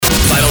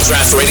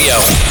Draft Radio.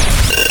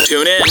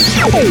 Tune in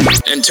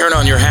and turn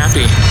on your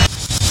happy.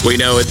 We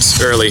know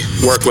it's early.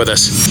 Work with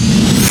us.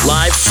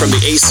 Live from the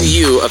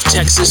ACU of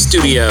Texas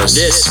Studios,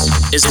 this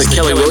is the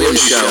Kelly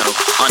Williams Show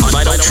on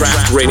Vital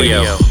Draft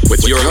Radio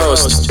with your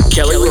host,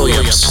 Kelly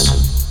Williams.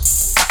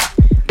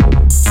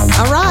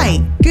 All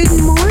right.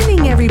 Good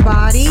morning,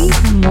 everybody.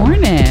 Good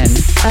morning.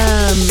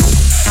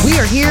 We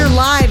are here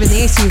live in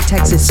the ACU of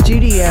Texas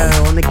studio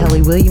on the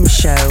Kelly Williams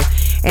Show.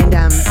 And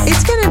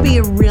it's going to be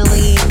a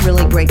really,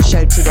 really great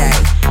show today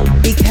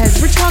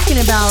because we're talking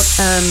about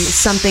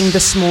something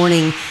this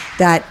morning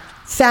that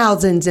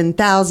thousands and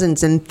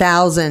thousands and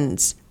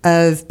thousands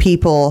of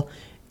people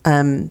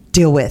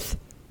deal with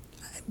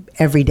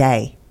every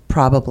day,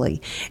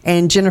 probably.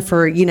 And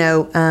Jennifer, you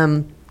know,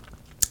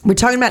 we're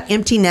talking about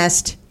empty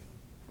nest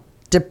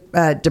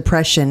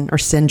depression or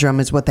syndrome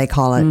is what they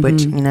call it,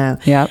 which, you know,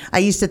 I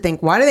used to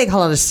think, why do they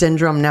call it a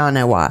syndrome? Now I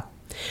know why.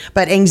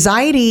 But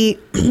anxiety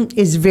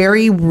is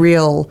very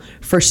real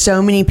for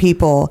so many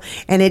people.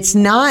 And it's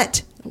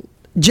not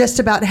just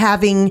about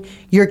having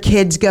your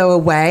kids go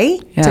away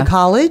to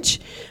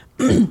college.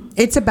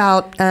 It's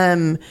about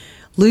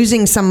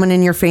losing someone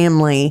in your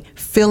family,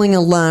 feeling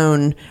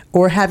alone,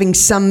 or having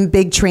some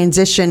big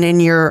transition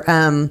in your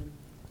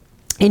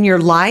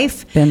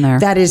life. Been there.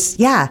 That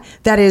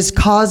is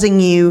causing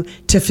you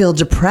to feel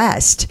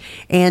depressed.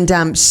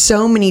 And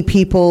so many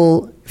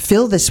people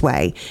feel this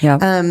way.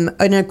 And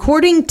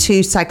according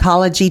to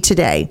Psychology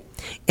Today,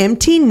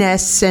 empty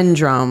nest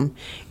syndrome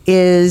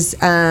is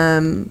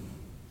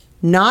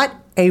not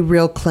a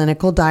real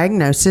clinical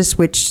diagnosis,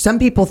 which some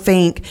people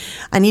think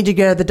I need to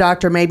go to the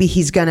doctor. Maybe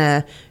he's going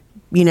to,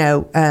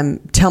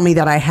 tell me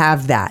that I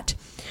have that.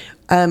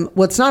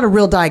 Well, it's not a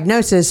real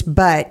diagnosis,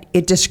 but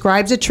it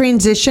describes a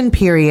transition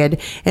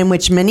period in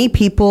which many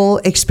people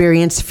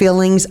experience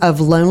feelings of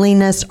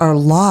loneliness or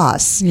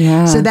loss.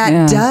 So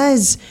that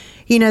does...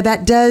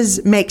 that does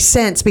make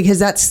sense because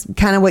that's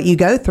kind of what you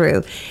go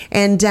through.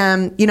 And,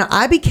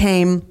 I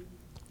became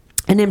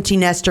an empty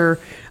nester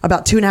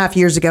about 2.5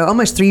 years ago,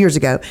 almost 3 years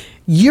ago.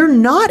 You're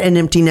not an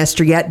empty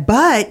nester yet,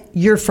 but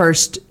your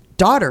first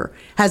daughter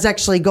has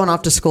actually gone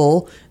off to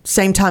school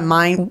same time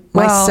my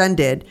son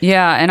did.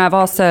 Yeah, and I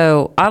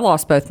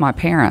lost both my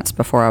parents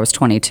before I was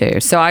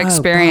 22. So I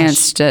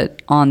experienced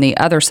it on the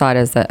other side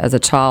as a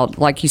child.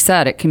 Like you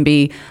said, it can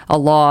be a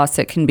loss,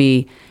 it can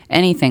be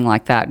anything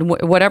like that.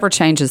 Whatever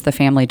changes the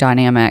family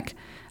dynamic,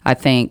 I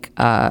think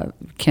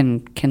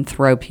can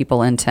throw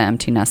people into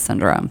empty nest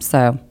syndrome.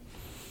 So,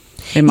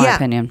 in my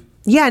opinion.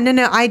 Yeah,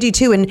 no, I do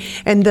too.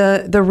 And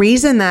the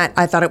reason that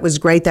I thought it was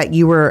great that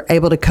you were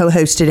able to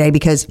co-host today,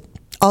 because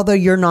although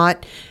you're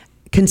not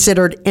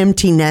considered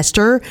empty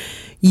nester,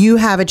 you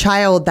have a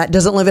child that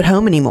doesn't live at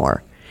home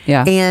anymore.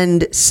 Yeah.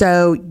 And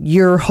so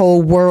your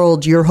whole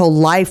world, your whole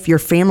life, your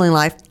family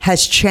life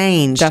has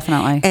changed.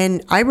 Definitely.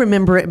 And I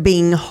remember it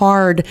being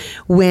hard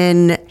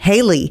when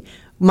Haley,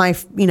 my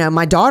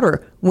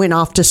daughter, went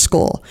off to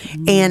school,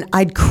 and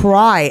I'd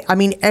cry. I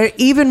mean,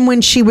 even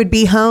when she would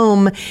be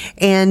home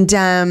and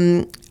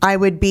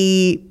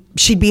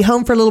she'd be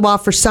home for a little while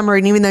for summer,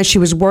 and even though she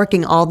was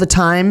working all the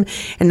time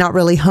and not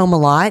really home a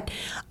lot,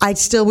 I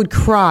still would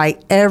cry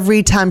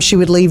every time she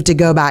would leave to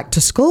go back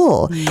to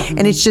school.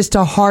 And it's just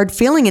a hard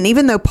feeling. And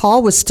even though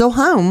Paul was still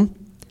home,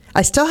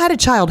 I still had a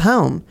child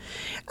home.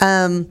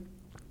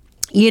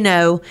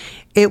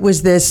 It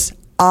was this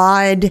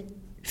odd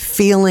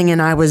feeling,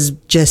 and I was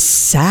just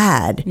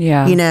sad,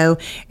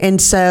 and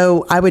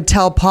so I would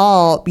tell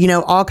Paul,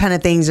 all kind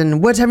of things,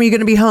 and what time are you going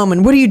to be home,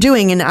 and what are you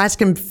doing, and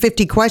ask him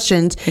 50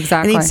 questions.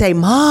 Exactly. And he'd say,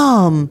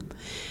 Mom,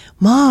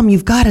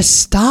 you've got to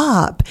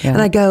stop.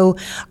 And I go,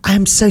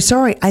 I'm so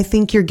sorry. I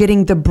think you're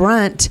getting the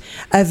brunt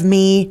of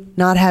me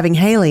not having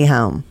Haley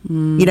home.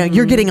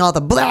 You're getting all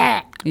the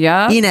blah.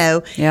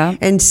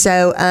 And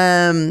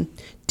so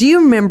do you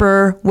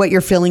remember what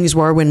your feelings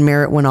were when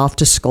Merritt went off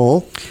to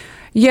school?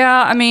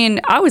 Yeah, I mean,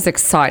 I was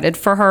excited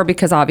for her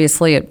because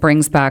obviously it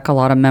brings back a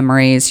lot of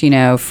memories,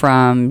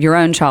 from your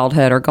own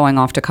childhood or going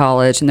off to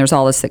college, and there's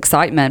all this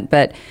excitement.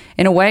 But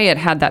in a way, it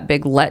had that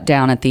big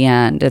letdown at the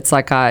end. It's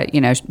like,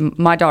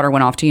 my daughter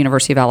went off to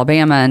University of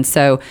Alabama, and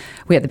so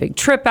we had the big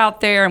trip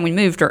out there, and we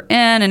moved her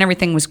in, and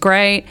everything was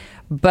great.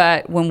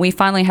 But when we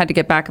finally had to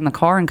get back in the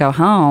car and go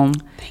home,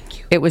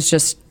 it was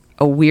just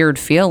a weird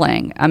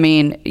feeling. I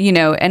mean,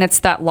 and it's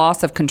that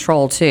loss of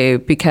control too,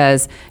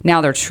 because now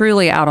they're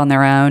truly out on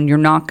their own. You're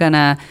not going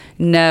to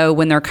know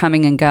when they're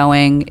coming and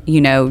going.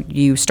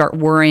 You start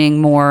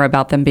worrying more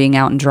about them being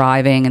out and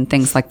driving and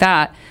things like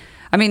that.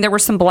 I mean, there were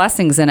some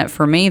blessings in it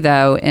for me,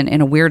 though, in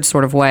a weird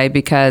sort of way,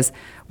 because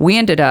we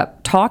ended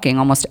up talking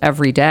almost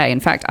every day. In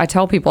fact, I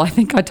tell people I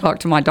think I talk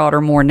to my daughter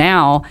more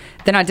now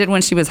than I did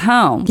when she was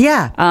home.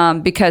 Yeah.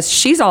 Because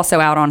she's also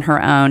out on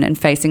her own and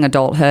facing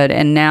adulthood.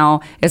 And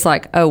now it's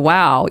like, oh,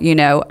 wow.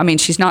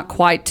 She's not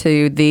quite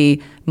to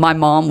the my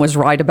mom was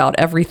right about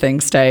everything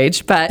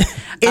stage, but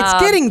it's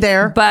getting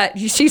there. But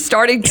she's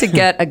starting to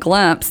get a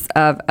glimpse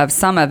of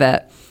some of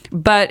it.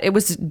 But it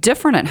was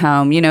different at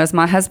home. As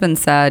my husband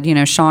said,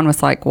 Sean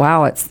was like,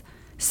 wow, it's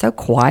so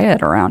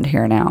quiet around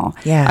here now.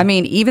 Yeah. I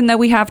mean, even though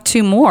we have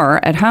 2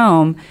 more at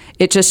home,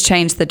 it just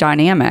changed the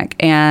dynamic.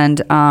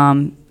 And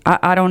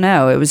I don't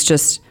know. It was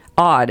just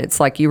odd. It's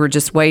like you were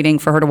just waiting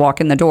for her to walk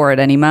in the door at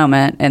any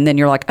moment, and then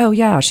you're like, oh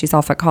yeah, she's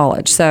off at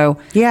college. So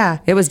yeah,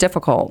 it was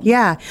difficult.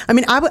 Yeah, I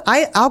mean,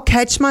 I'll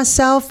catch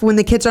myself when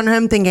the kids aren't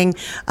home thinking,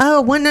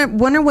 oh,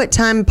 wonder what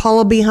time Paul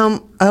will be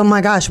home. Oh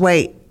my gosh,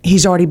 wait,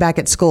 he's already back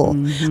at school,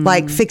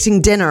 like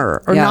fixing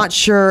dinner or not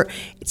sure.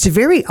 It's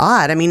very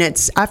odd. I mean,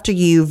 it's after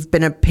you've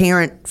been a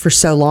parent for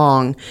so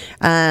long,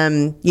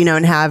 and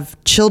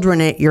have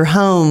children at your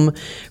home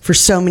for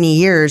so many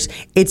years.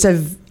 It's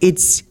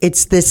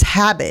this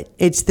habit.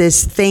 It's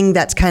this thing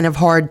that's kind of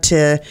hard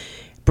to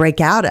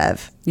break out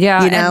of.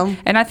 Yeah,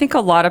 and I think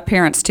a lot of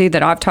parents too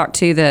that I've talked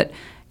to that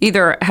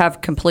either have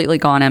completely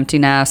gone empty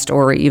nest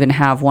or even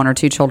have 1 or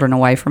 2 children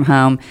away from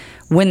home.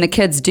 When the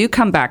kids do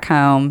come back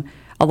home,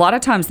 a lot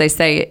of times they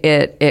say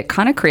it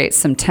kind of creates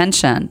some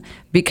tension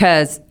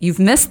because you've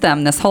missed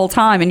them this whole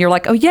time and you're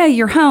like, oh yeah,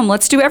 you're home.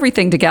 Let's do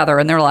everything together.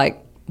 And they're like,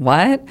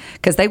 what?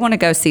 Because they want to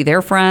go see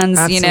their friends,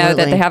 that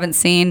they haven't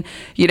seen.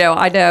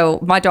 I know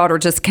my daughter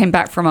just came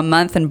back from a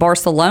month in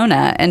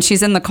Barcelona and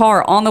she's in the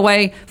car on the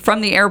way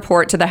from the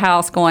airport to the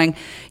house going,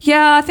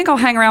 yeah, I think I'll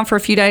hang around for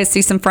a few days,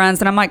 see some friends,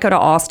 and I might go to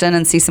Austin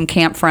and see some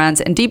camp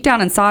friends. And deep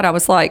down inside, I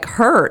was like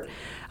hurt.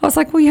 I was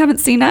like, well, you haven't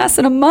seen us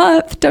in a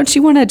month. Don't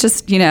you want to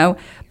just,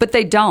 but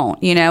they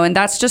don't, and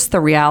that's just the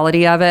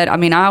reality of it. I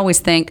mean, I always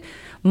think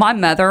my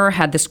mother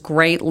had this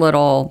great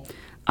little,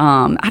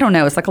 I don't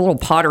know, it's like a little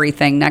pottery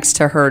thing next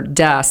to her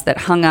desk that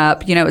hung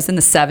up, it was in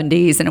the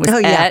 70s and it was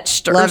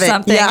etched or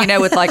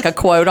something, with like a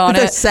quote on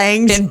it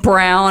sayings. In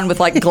brown with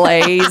like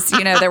glaze,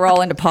 they were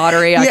all into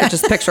pottery. I could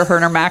just picture her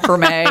in her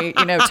macrame,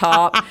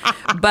 top.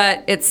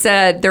 But it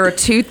said there are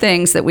 2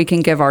 things that we can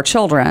give our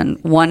children.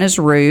 One is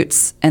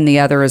roots and the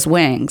other is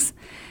wings.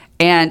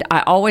 And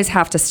I always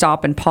have to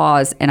stop and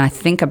pause and I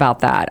think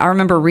about that. I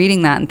remember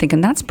reading that and thinking,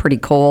 that's pretty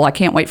cool. I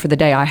can't wait for the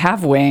day I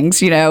have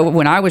wings,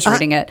 when I was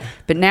reading it.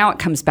 But now it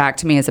comes back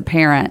to me as a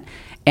parent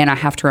and I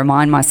have to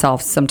remind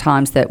myself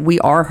sometimes that we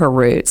are her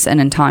roots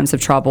and in times of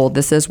trouble,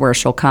 this is where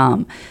she'll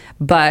come.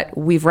 But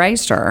we've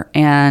raised her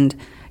and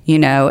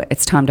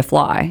it's time to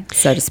fly,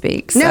 so to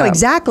speak. No,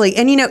 exactly.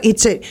 And,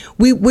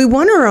 we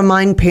want to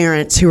remind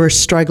parents who are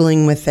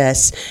struggling with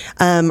this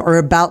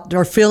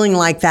or feeling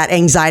like that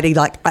anxiety,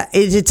 like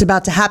it's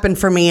about to happen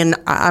for me and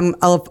I'm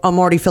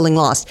already feeling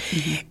lost.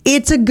 Mm-hmm.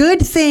 It's a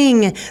good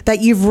thing that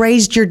you've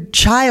raised your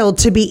child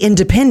to be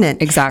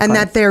independent. Exactly. And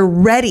that they're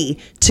ready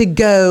to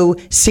go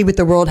see what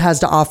the world has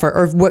to offer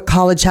or what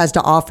college has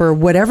to offer,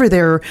 whatever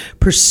they're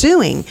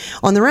pursuing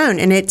on their own.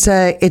 And it's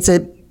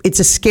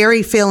a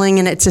scary feeling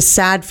and it's a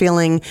sad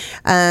feeling,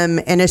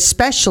 and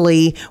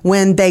especially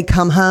when they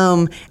come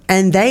home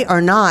and they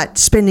are not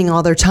spending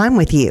all their time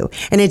with you.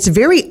 And it's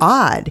very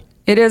odd.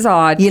 It is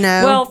odd.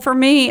 Well, for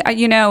me,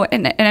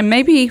 and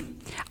maybe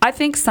I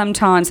think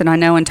sometimes, and I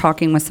know in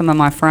talking with some of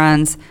my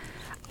friends,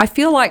 I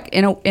feel like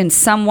in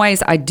some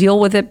ways I deal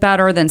with it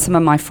better than some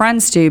of my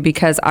friends do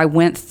because I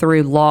went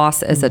through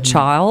loss as a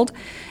child.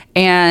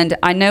 And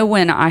I know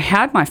when I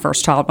had my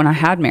first child, when I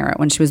had Merritt,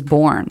 when she was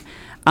born,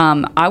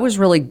 I was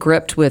really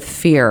gripped with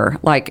fear.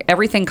 Like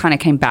everything kind of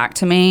came back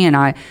to me, and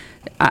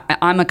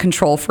I'm a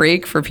control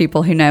freak for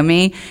people who know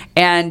me,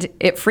 and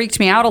it freaked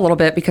me out a little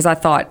bit because I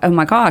thought, oh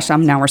my gosh,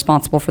 I'm now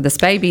responsible for this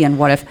baby, and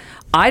what if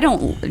I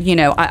don't,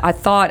 I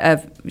thought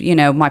of,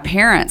 my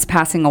parents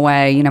passing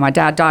away. My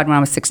dad died when I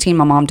was 16,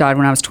 my mom died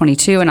when I was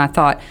 22, and I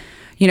thought,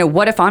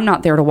 what if I'm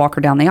not there to walk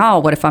her down the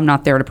aisle? What if I'm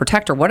not there to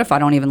protect her? What if I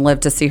don't even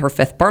live to see her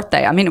 5th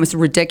birthday? I mean, it was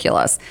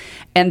ridiculous.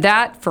 And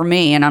that for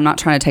me, and I'm not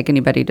trying to take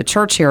anybody to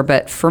church here,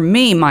 but for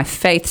me, my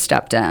faith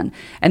stepped in.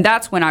 And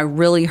that's when I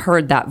really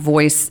heard that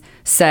voice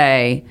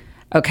say,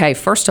 okay,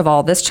 first of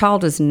all, this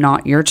child is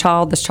not your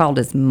child. This child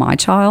is my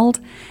child,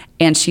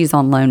 and she's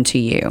on loan to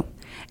you.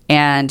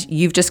 And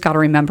you've just got to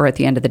remember at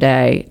the end of the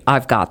day,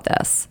 I've got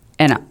this.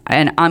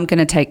 And I'm going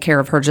to take care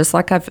of her just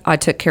like I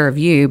took care of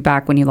you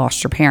back when you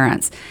lost your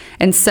parents.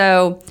 And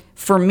so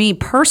for me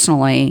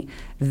personally,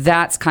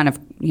 that's kind of,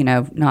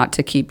 not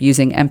to keep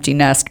using empty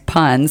nest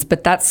puns,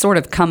 but that's sort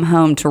of come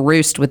home to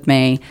roost with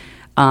me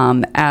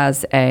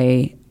as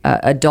a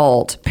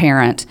adult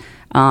parent,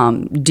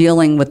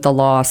 dealing with the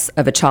loss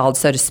of a child,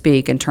 so to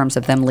speak, in terms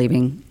of them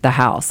leaving the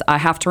house. I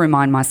have to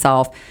remind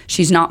myself,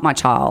 she's not my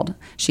child.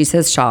 She's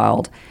his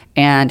child,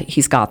 and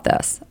he's got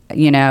this,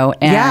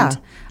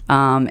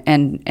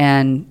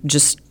 and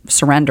just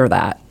surrender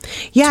that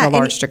to a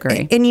large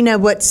degree.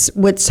 And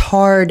what's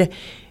hard,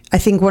 I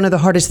think one of the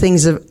hardest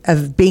things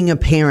of being a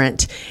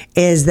parent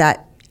is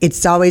that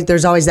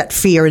there's always that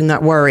fear and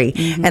that worry.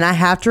 Mm-hmm. And I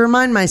have to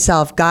remind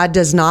myself, God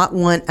does not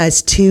want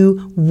us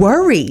to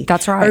worry.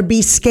 That's right. Or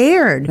be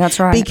scared. That's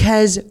right.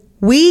 Because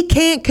we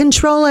can't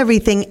control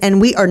everything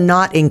and we are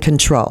not in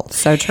control.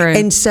 So true.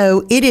 And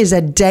so it is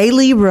a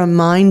daily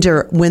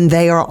reminder when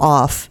they are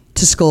off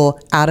to school,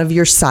 out of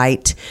your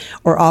sight,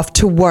 or off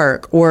to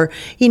work, or,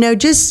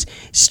 just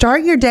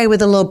start your day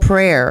with a little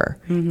prayer.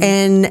 Mm-hmm.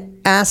 And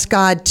ask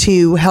God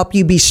to help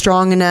you be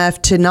strong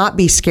enough to not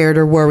be scared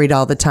or worried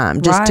all the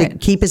time, just to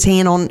keep his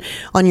hand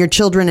on your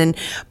children,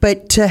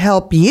 but to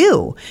help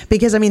you.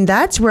 Because I mean,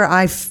 that's where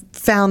I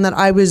found that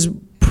I was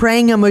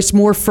praying almost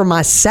more for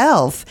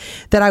myself,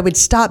 that I would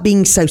stop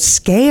being so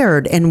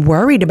scared and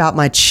worried about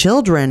my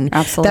children.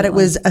 Absolutely. That it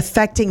was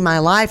affecting my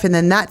life. And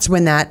then that's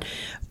when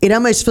it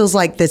almost feels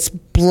like this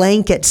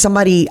blanket.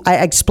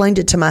 I explained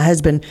it to my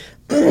husband,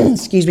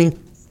 excuse me,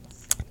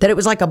 that it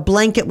was like a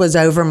blanket was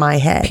over my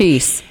head.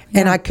 Peace.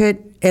 And I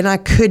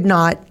could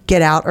not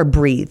get out or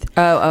breathe.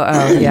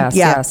 Oh, yes,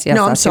 yes.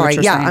 No, I'm sorry.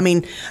 Yeah, saying. I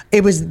mean,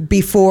 it was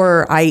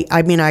before I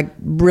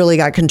really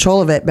got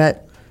control of it,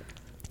 but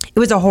it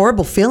was a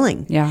horrible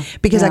feeling. Yeah.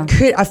 Because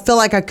I felt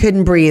like I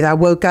couldn't breathe. I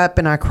woke up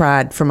and I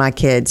cried for my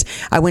kids.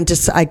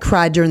 I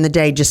cried during the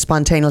day just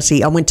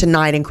spontaneously. I went to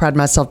night and cried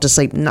myself to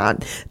sleep.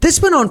 This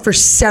went on for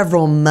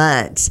several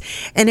months.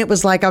 And it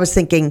was like I was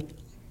thinking,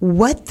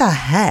 what the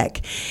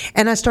heck?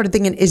 And I started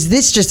thinking, is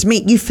this just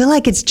me? You feel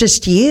like it's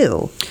just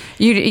you.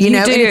 You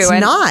know, do. And it's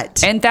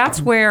not. And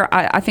that's where,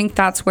 I think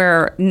that's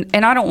where,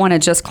 and I don't want to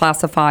just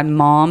classify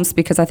moms,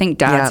 because I think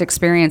dads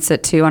experience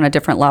it too on a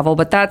different level,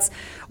 but that's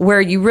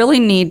where you really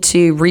need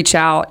to reach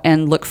out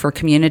and look for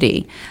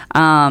community.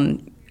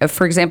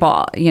 For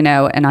example, you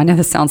know, and I know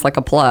this sounds like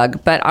a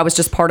plug, but I was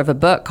just part of a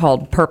book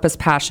called Purpose,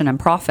 Passion, and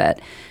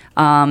Profit.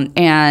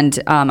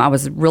 I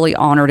was really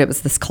honored. It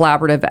was this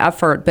collaborative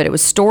effort, but it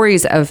was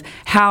stories of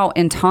how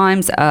in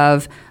times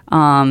of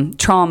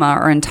trauma,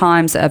 or in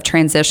times of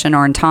transition,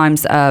 or in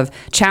times of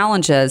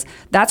challenges,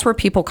 that's where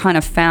people kind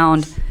of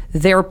found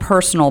their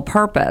personal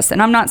purpose.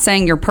 And I'm not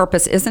saying your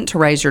purpose isn't to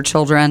raise your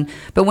children,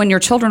 but when your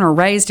children are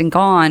raised and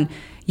gone,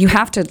 you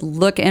have to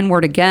look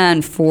inward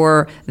again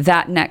for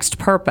that next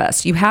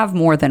purpose. You have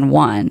more than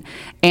one.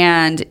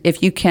 And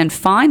if you can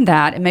find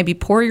that and maybe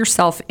pour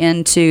yourself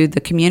into the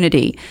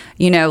community,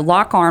 you know,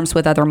 lock arms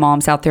with other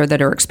moms out there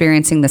that are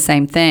experiencing the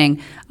same thing,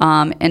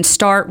 and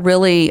start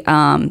really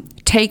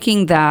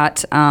taking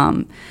that,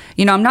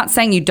 you know, I'm not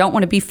saying you don't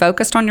want to be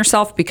focused on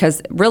yourself,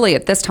 because really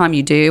at this time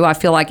you do. I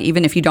feel like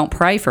even if you don't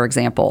pray, for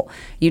example,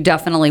 you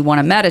definitely want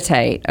to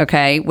meditate,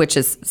 okay, which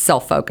is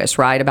self-focus,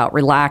 right, about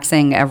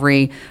relaxing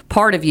every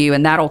part of you,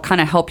 and that'll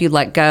kind of help you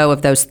let go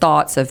of those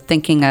thoughts of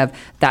thinking of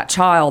that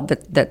child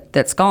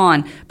that's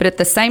gone. But at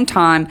the same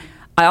time,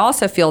 I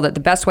also feel that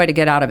the best way to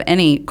get out of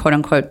any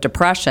quote-unquote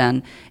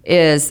depression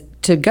is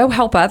to go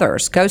help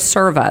others, go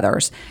serve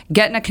others,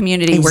 get in a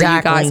community where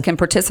you guys can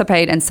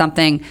participate in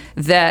something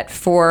that,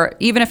 for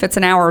even if it's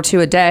an hour or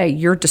two a day,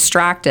 you're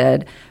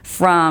distracted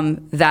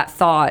from that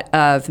thought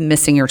of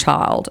missing your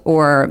child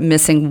or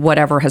missing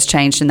whatever has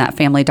changed in that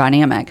family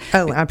dynamic.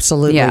 Oh,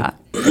 absolutely. Yeah.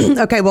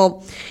 Okay,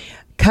 well,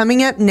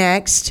 coming up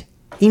next,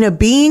 you know,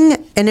 being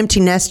an empty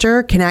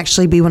nester can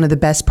actually be one of the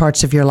best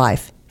parts of your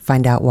life.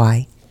 Find out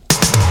why.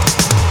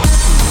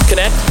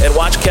 Connect and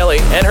watch Kelly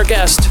and her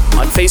guest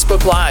on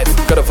Facebook Live.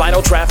 Go to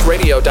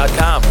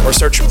VinylDraftRadio.com or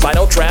search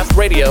Vinyl Draft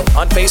Radio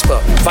on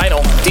Facebook.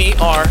 Vinyl,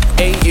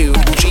 DRAUGHT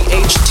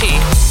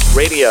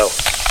Radio.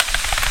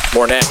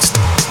 More next.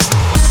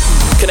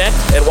 Connect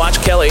and watch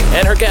Kelly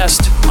and her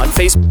guest on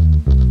Facebook.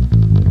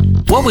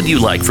 What would you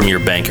like from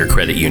your bank or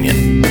credit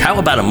union? How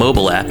about a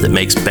mobile app that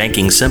makes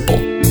banking simple?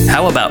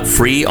 How about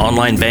free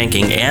online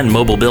banking and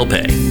mobile bill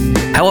pay?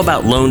 How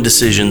about loan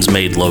decisions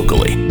made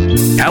locally?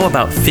 How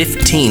about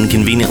 15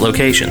 convenient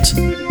locations?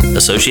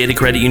 Associated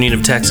Credit Union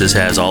of Texas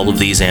has all of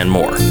these and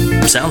more.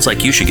 Sounds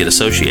like you should get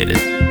associated.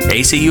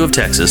 ACU of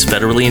Texas,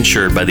 federally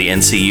insured by the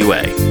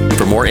NCUA.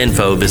 For more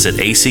info, visit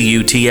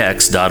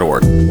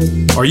acutx.org.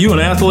 Are you an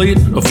athlete,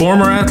 a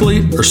former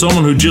athlete, or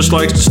someone who just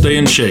likes to stay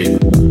in shape?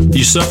 Do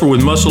you suffer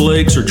with muscle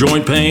aches or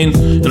joint pain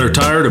and are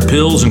tired of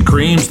pills and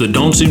creams that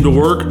don't seem to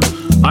work?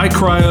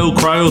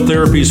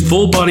 Cryotherapy's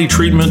full body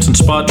treatments and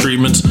spot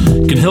treatments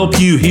can help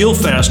you heal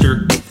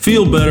faster,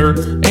 feel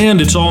better,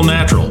 and it's all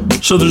natural.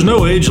 So there's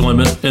no age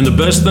limit, and the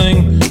best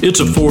thing,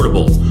 it's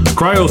affordable.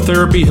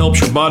 Cryotherapy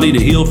helps your body to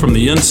heal from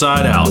the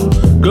inside out.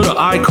 Go to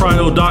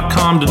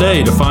iCryo.com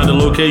today to find a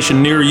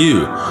location near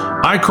you.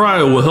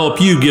 iCryo will help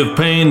you give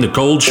pain the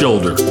cold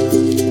shoulder.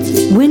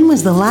 When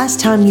was the last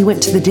time you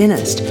went to the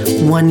dentist?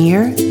 1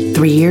 year?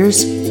 3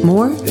 years?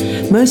 More?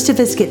 Most of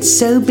us get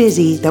so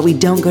busy that we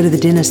don't go to the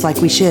dentist like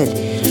we should.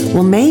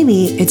 Well,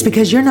 maybe it's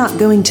because you're not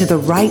going to the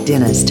right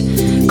dentist.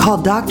 Call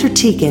Dr.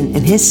 Teakin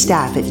and his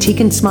staff at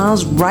Teakin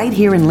Smiles right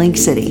here in Link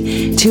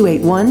City,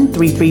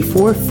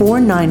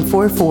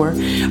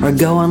 281-334-4944, or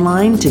go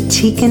online to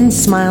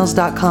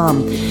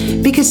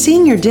teakinsmiles.com, because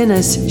seeing your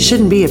dentist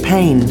shouldn't be a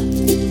pain.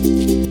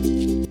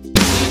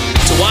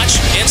 To watch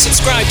and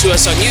subscribe to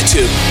us on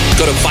YouTube,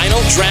 go to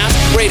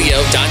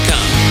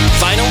VinylDraftRadio.com.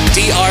 Vinyl,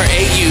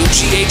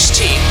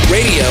 DRAUGHT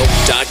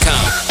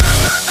Radio.com.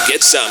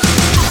 Get some.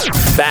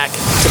 Back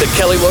to the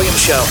Kelly Williams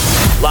Show,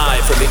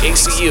 live from the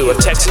ACU of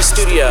Texas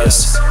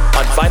Studios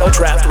on Vinyl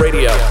Draft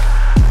Radio.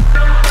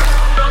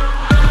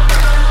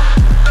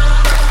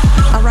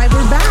 All right,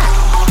 we're back.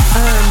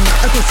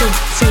 Okay, so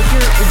if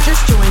you're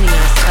just joining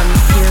us, I'm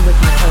here with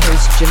my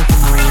co-host Jennifer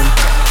Moran,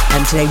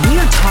 and today. We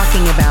are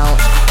talking about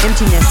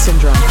empty nest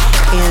syndrome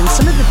and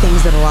some of the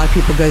things that a lot of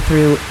people go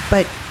through,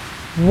 but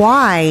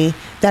why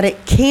that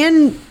it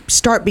can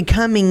start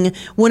becoming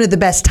one of the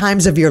best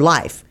times of your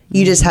life.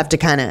 You just have to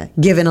kind of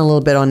give in a little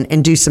bit on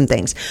and do some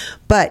things.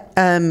 But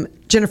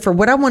Jennifer,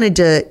 what I wanted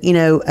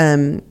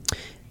to,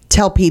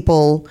 tell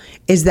people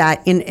is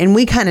that, and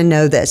we kind of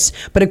know this,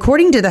 but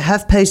according to the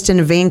HuffPost and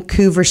a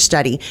Vancouver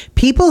study,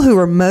 people who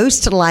are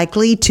most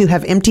likely to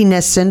have empty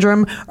nest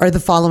syndrome are the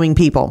following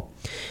people.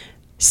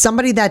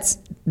 Somebody that's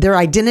their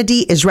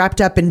identity is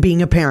wrapped up in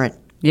being a parent,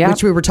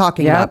 which we were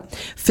talking about.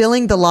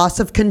 Feeling the loss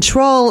of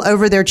control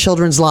over their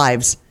children's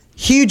lives.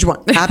 Huge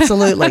one.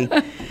 Absolutely.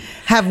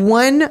 Have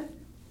one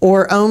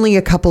or only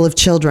a couple of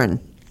children.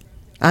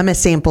 I'm a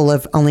sample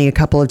of only a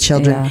couple of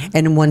children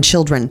and one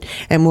children.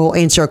 And we'll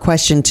answer a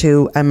question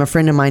to a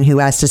friend of mine who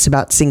asked us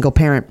about single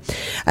parent.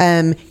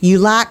 You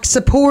lack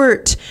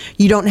support.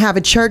 You don't have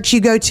a church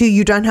you go to.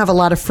 You don't have a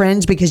lot of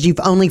friends because you've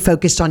only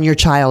focused on your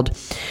child.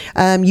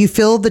 You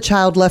feel the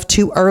child left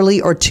too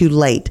early or too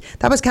late.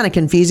 That was kind of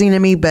confusing to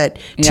me, but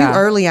too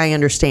early, I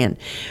understand.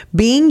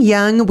 Being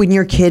young when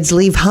your kids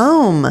leave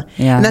home.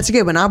 And that's a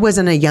good one. I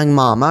wasn't a young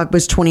mom. I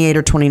was 28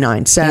 or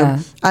 29. So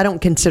I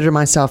don't consider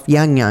myself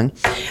young.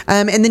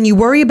 And then you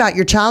worry about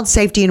your child's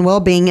safety and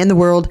well-being in the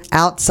world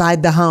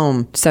outside the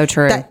home. So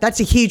true. That's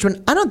a huge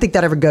one. I don't think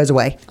that ever goes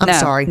away. I'm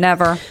sorry.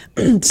 Never.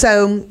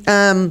 So,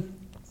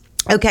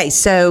 okay.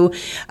 So,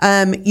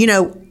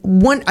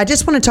 one, I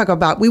just want to talk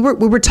about, we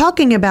were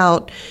talking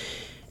about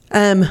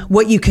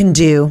what you can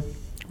do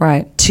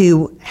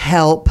to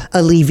help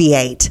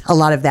alleviate a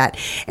lot of that.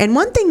 And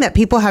one thing that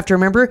people have to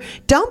remember,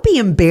 don't be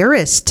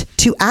embarrassed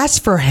to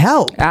ask for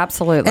help.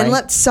 Absolutely. And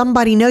let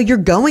somebody know you're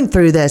going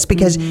through this,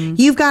 because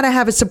you've got to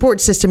have a support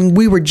system.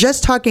 We were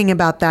just talking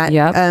about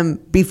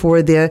that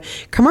before the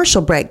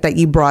commercial break that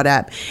you brought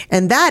up.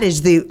 And that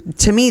is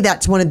to me,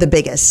 that's one of the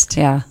biggest.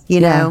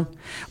 You know?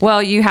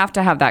 Well, you have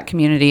to have that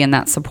community and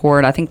that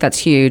support. I think that's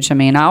huge. I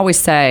mean, I always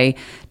say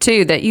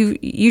too that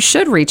you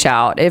should reach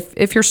out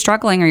if you're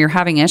struggling or you're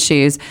having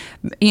issues.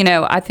 You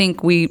know, I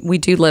think we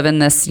do live in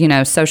this,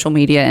 social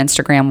media,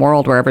 Instagram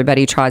world where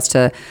everybody tries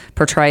to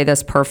portray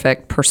this perfect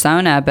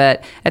persona,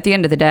 but at the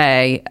end of the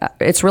day,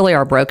 it's really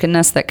our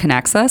brokenness that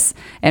connects us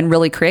and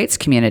really creates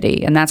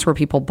community, and that's where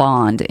people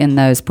bond, in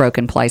those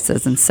broken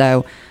places. And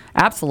so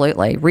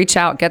absolutely. Reach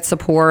out, get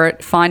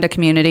support, find a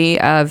community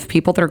of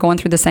people that are going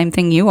through the same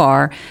thing you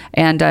are,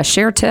 and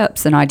share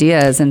tips and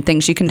ideas and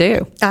things you can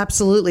do.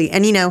 Absolutely.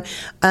 And,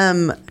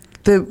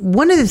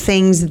 one of the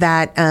things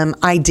that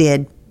I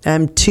did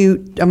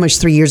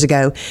almost 3 years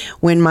ago,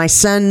 when my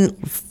son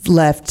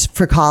left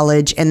for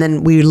college, and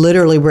then we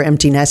literally were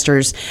empty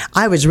nesters,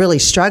 I was really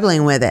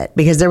struggling with it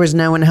because there was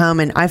no one home.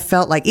 And I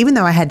felt like, even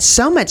though I had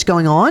so much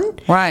going on,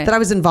 that I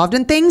was involved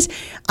in things,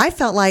 I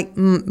felt like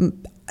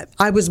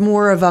I was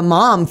more of a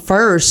mom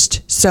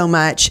first, so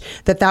much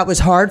that was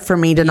hard for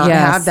me to not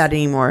have that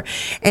anymore.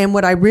 And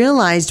what I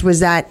realized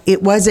was that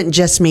it wasn't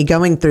just me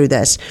going through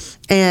this.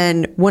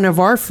 And one of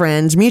our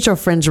friends, mutual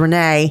friends,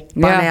 Renee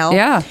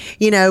Barnell,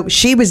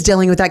 she was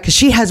dealing with that because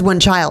she has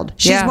one child.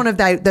 She's one of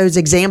those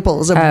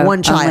examples of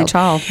one child. Only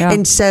child.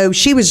 And so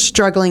she was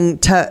struggling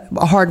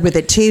hard with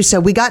it too. So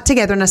we got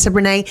together and I said,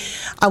 Renee,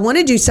 I want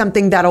to do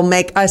something that'll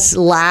make us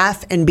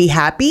laugh and be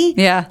happy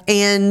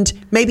and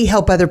maybe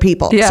help other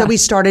people. So we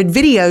started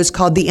videos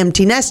called The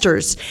Empty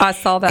Nesters. I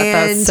saw that.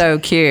 That's so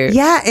cute.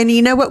 Yeah. And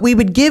you know what? We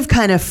would give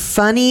kind of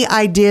funny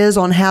ideas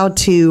on how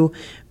to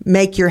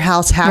make your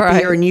house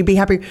happier and you be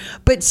happier.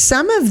 But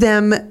some of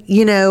them,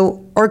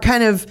 are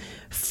kind of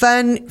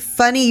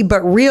funny,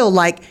 but real,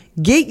 like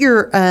get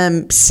your,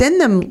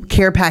 send them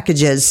care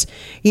packages,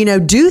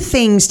 do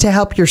things to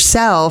help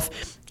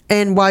yourself.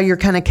 And while you're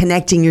kind of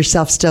connecting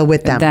yourself still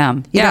with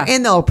them.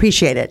 And they'll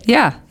appreciate it.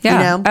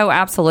 Oh,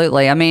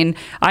 absolutely. I mean,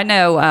 I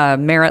know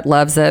Merritt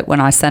loves it when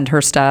I send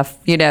her stuff,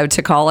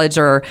 to college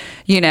or,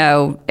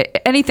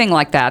 anything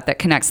like that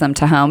connects them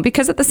to home.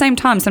 Because at the same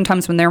time,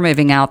 sometimes when they're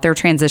moving out, they're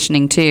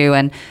transitioning too,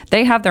 and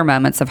they have their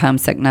moments of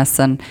homesickness.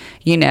 And,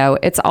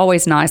 it's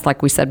always nice,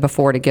 like we said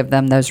before, to give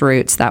them those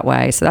roots that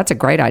way. So that's a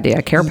great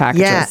idea. Care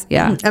packages.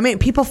 Yeah. I mean,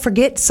 people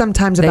forget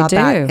sometimes about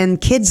that.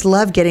 And kids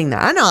love getting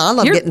that. I know. I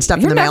love getting stuff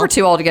in the mail. You're never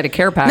too old to get a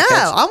care package.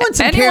 No, I want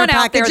some care packages. Anyone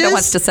out there that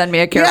wants to send me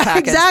a care package,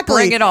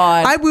 exactly. Bring it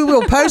on. We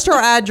will post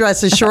our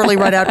addresses shortly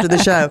right after the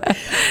show.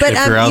 But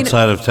if you're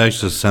outside of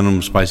Texas, send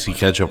them spicy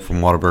ketchup from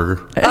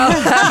Whataburger.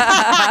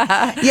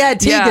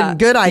 Tegan,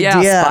 good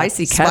idea. Yeah,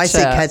 spicy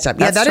ketchup.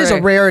 Yeah, that is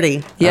a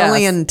rarity.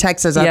 Only in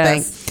Texas, I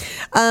think.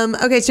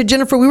 Okay, so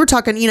Jennifer, we were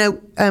talking,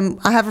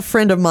 I have a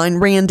friend of mine,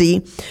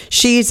 Randy.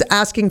 She's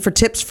asking for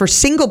tips for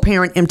single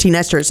parent empty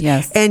nesters.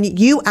 Yes. And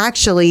you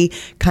actually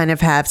kind of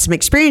have some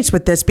experience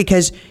with this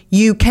because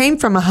you came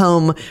from a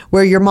home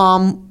where your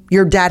mom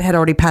your dad had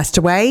already passed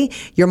away.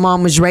 Your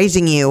mom was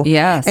raising you.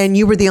 Yes. And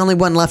you were the only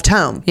one left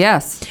home.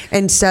 Yes.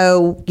 And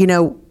so,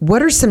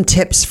 what are some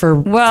tips for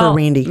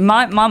Randy?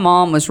 My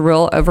mom was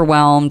real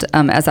overwhelmed,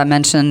 as I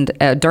mentioned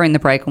during the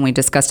break when we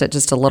discussed it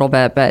just a little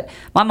bit. But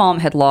my mom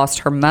had lost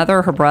her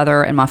mother, her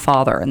brother, and my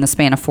father in the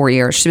span of 4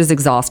 years. She was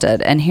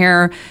exhausted. And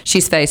here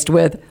she's faced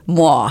with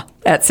moi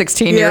at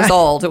 16 years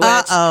old. Which,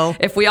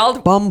 if we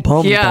all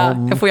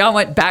if we all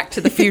went back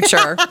to the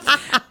future,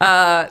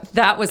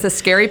 that was a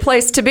scary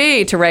place to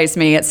be, to raise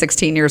me at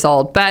 16 years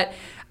old. But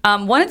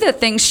one of the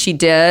things she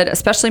did,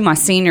 especially my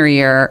senior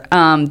year,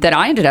 that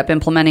I ended up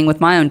implementing with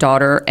my own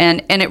daughter,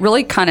 and it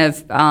really kind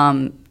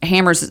of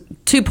hammers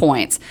 2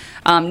 points.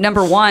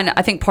 Number one,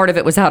 I think part of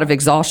it was out of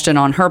exhaustion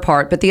on her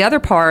part, but the other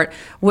part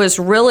was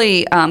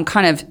really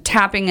kind of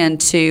tapping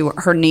into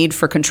her need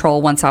for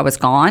control once I was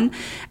gone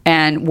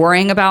and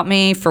worrying about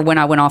me for when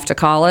I went off to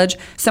college.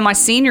 So my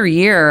senior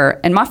year,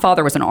 and my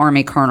father was an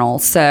Army colonel,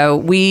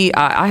 so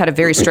I had a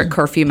very strict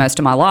curfew most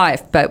of my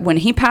life, but when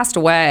he passed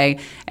away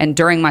and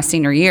during my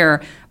senior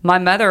year, my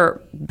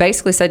mother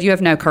basically said, you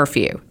have no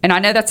curfew. And I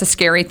know that's a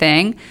scary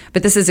thing,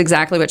 but this is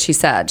exactly what she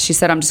said. She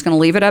said, I'm just going to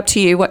leave it up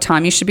to you what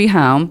time you should be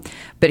home,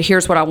 but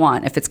here's what I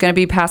want. If it's going to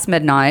be past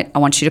midnight, I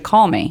want you to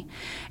call me.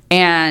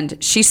 And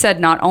she said,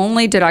 not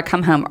only did I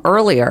come home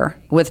earlier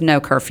with no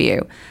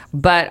curfew,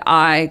 but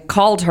I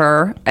called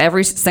her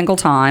every single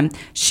time.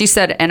 She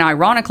said, and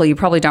ironically, you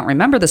probably don't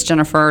remember this,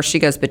 Jennifer, she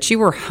goes, but you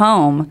were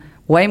home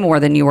way more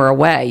than you were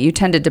away. You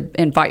tended to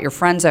invite your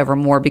friends over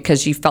more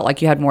because you felt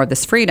like you had more of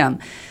this freedom.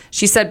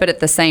 She said, but at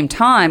the same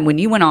time, when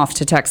you went off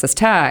to Texas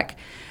Tech,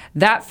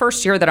 that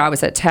first year that I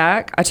was at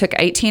Tech, I took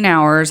 18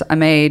 hours. I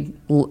made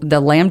the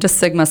Lambda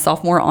Sigma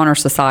Sophomore Honor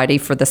Society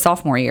for the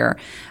sophomore year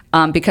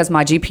because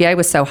my GPA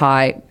was so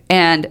high.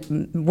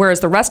 And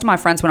whereas the rest of my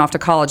friends went off to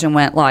college and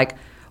went like,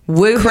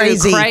 woohoo,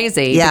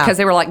 crazy because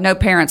they were like no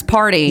parents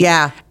party.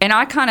 Yeah. And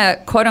I kind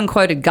of quote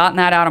unquote had gotten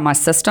that out of my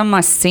system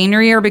my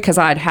senior year because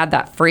I had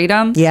that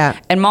freedom. Yeah.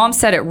 And Mom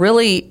said it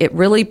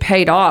really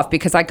paid off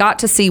because I got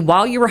to see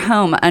while you were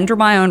home under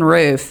my own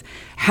roof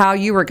how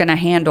you were going to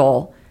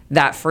handle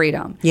that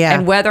freedom. Yeah.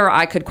 And whether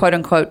I could quote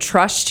unquote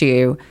trust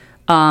you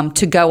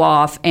to go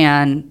off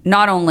and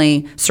not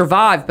only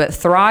survive, but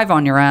thrive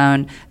on your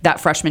own that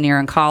freshman year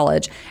in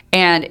college.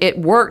 And it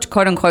worked,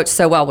 quote unquote,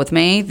 so well with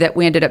me that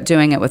we ended up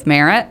doing it with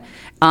Merritt.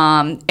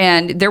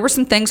 And there were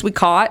some things we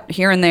caught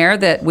here and there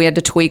that we had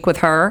to tweak with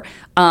her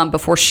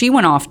before she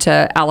went off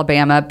to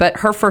Alabama. But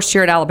her first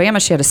year at Alabama,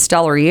 she had a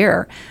stellar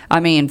year.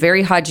 I mean,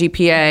 very high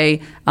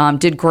GPA,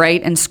 did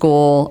great in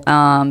school,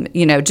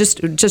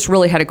 just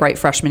really had a great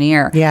freshman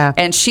year. Yeah.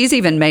 And she's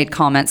even made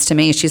comments to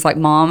me. She's like,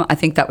 Mom, I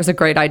think that was a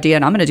great idea,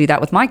 and I'm going to do that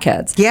with my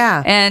kids.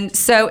 Yeah. And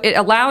so it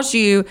allows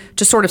you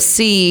to sort of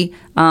see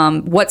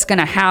what's going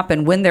to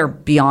happen when they're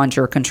beyond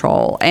your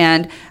control.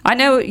 And I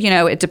know,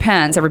 it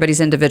depends. Everybody's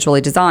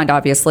individually designed,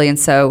 obviously, and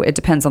so it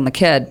depends on the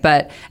kid.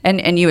 But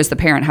and you as the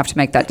parent have to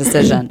make that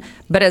decision.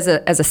 But as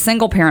a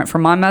single parent for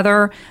my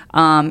mother,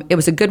 it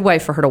was a good way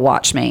for her to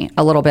watch me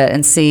a little bit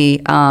and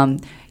see,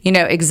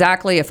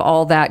 exactly if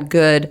all that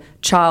good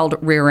child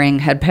rearing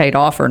had paid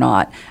off or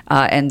not,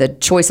 and the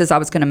choices I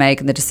was going to make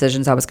and the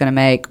decisions I was going to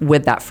make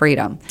with that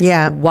freedom.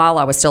 Yeah. While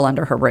I was still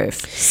under her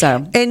roof.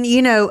 So.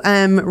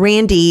 And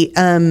Randy,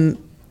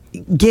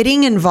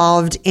 getting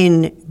involved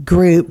in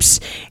groups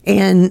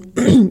and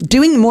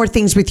doing more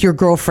things with your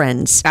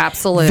girlfriends.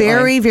 Absolutely.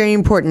 Very, very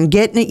important.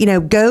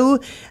 Go,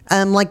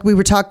 like we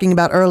were talking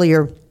about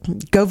earlier,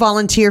 go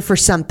volunteer for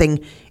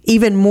something.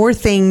 Even more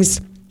things.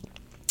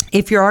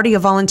 If you're already a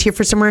volunteer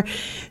for somewhere,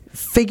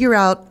 figure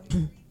out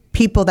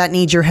people that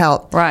need your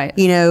help. Right.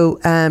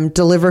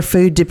 Deliver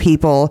food to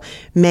people,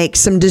 make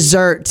some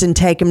desserts and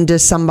take them to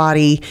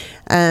somebody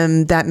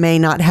that may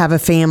not have a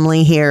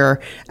family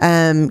here.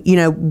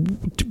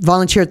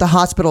 Volunteer at the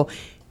hospital.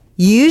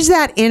 Use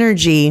that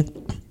energy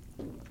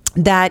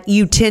that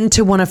you tend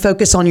to want to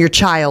focus on your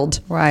child.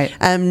 Right.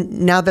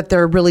 Now that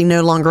they're really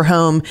no longer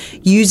home,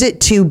 use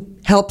it to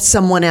help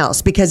someone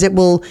else because it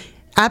will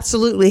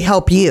absolutely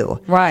help you.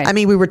 Right. I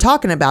mean, we were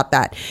talking about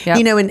that. Yep.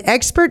 And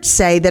experts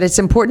say that it's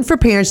important for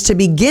parents to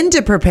begin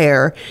to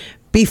prepare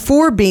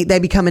before they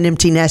become an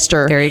empty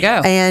nester. There you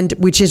go. And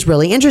which is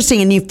really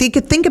interesting. And you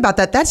think about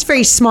that. That's a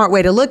very smart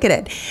way to look at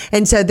it.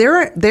 And so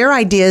their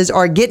ideas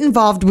are get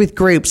involved with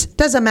groups.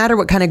 Doesn't matter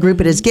what kind of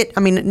group it is.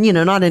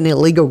 Not an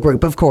illegal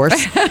group, of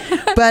course.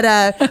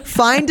 But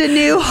find a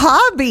new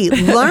hobby.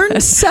 Learn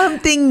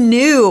something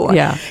new.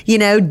 Yeah.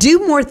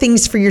 Do more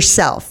things for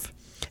yourself.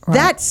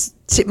 Right.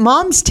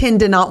 Moms tend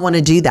to not want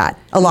to do that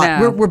a lot.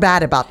 No. We're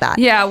bad about that.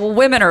 Yeah, well,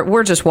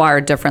 we're just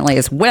wired differently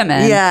as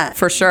women. Yeah.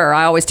 For sure.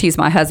 I always tease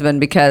my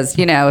husband because,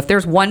 if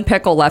there's one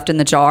pickle left in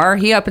the jar,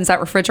 he opens that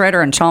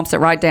refrigerator and chomps it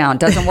right down.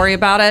 Doesn't worry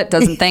about it.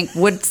 Doesn't think,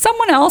 would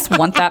someone else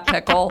want that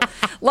pickle?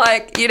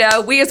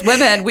 We as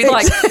women, we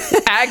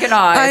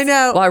agonize. I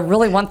know. Well, I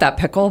really want that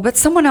pickle, but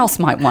someone else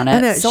might want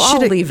it. So I'll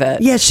leave it.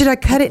 Yeah, should I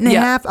cut it in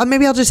half?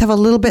 Maybe I'll just have a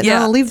little bit and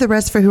I'll leave the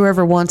rest for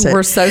whoever wants it.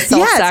 We're so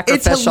self-sacrificial.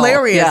 Yes, it's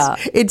hilarious. Yeah.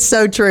 It's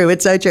so true.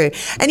 It's so true.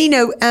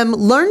 And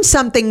learn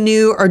something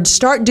new or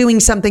start doing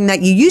something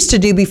that you used to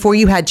do before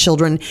you had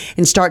children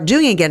and start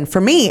doing again.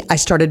 For me, I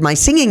started my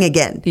singing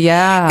again.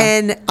 Yeah.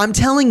 And I'm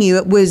telling you,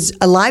 it was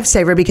a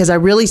lifesaver because I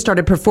really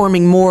started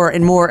performing more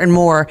and more and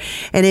more.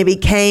 And it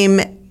became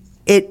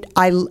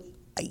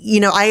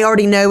I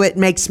already know it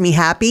makes me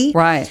happy.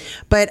 Right.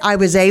 But I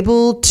was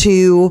able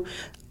to,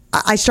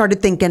 I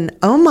started thinking,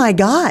 oh my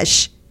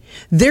gosh,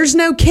 there's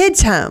no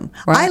kids home.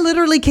 Right. I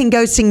literally can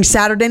go sing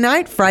Saturday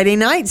night, Friday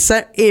night,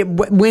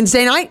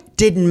 Wednesday night,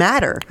 didn't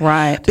matter.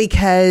 Right.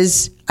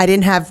 Because I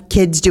didn't have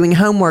kids doing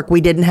homework.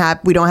 We don't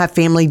have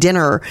family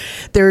dinner.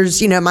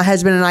 There's, my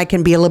husband and I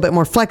can be a little bit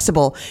more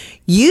flexible.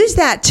 Use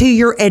that to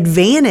your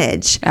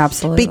advantage.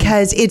 Absolutely.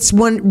 Because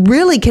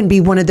really can be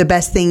one of the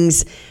best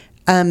things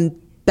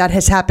that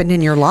has happened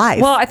in your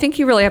life. Well, I think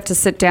you really have to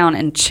sit down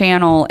and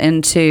channel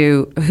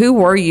into who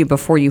were you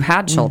before you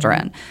had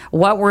children? Mm-hmm.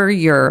 What were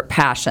your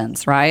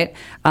passions, right?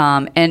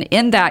 And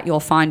in that,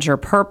 you'll find your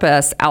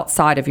purpose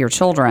outside of your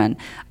children.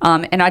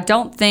 And I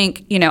don't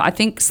think, I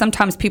think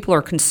sometimes people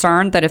are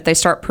concerned that if they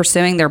start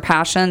pursuing their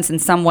passions in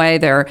some way,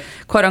 they're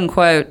quote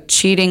unquote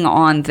cheating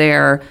on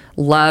their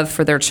love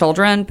for their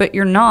children, but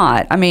you're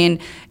not. I mean,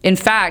 in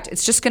fact,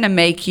 it's just going to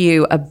make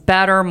you a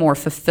better, more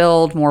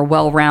fulfilled, more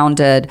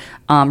well-rounded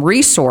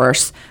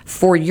resource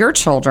for your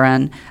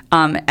children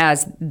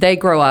as they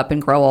grow up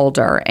and grow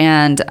older.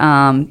 And,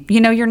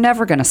 you're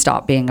never going to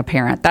stop being a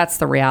parent. That's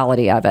the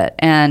reality of it.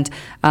 And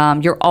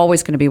you're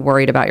always going to be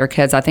worried about your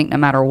kids, I think, no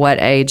matter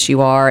what age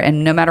you are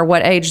and no matter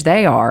what age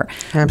they are.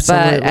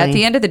 Absolutely. But at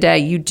the end of the day,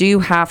 you do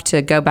have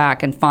to go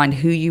back and find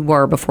who you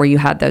were before you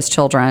had those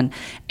children.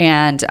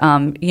 And,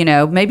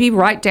 maybe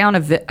write down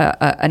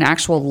an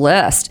actual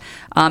list.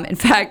 In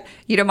fact,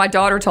 my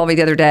daughter told me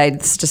the other day,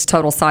 this is just a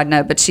total side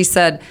note, but she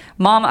said,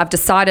 Mom, I've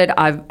decided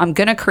I'm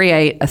going to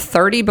create a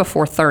 30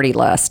 before 30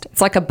 list.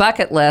 It's like a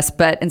bucket list,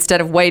 but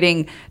instead of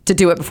waiting to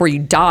do it before you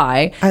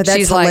die, that's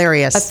she's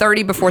hilarious. Like a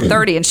 30 before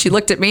 30. And she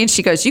looked at me and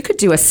she goes, you could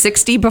do a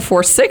 60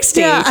 before 60.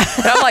 Yeah.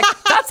 And I'm like,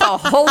 that's a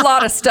whole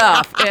lot of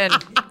stuff in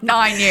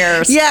 9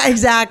 years. Yeah,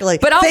 exactly.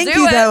 But I'll Thank do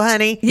you it. though,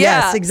 honey. Yeah.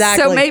 Yes,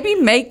 exactly. So maybe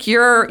make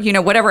your,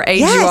 whatever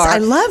age you are. I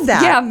love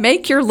that. Yeah,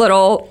 make your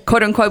little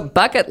quote unquote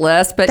bucket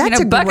list. But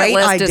That's a bucket great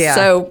list idea. is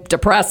so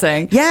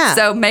depressing. Yeah.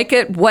 So make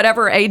it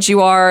whatever age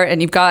you are,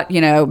 and you've got,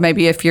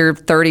 maybe if you're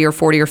 30 or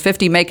 40 or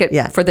 50, make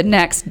it for the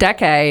next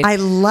decade. I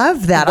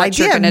love that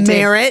idea.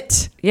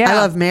 Merit. Yeah. I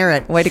love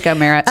merit. Way to go,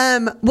 Merit.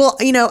 Well,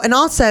 and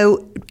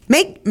also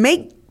make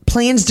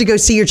plans to go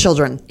see your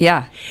children.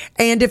 Yeah.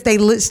 And if they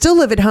still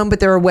live at home, but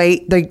they're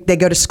away, they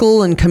go to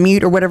school and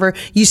commute or whatever,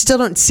 you still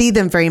don't see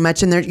them very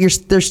much, and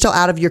they're still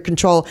out of your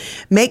control.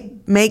 Make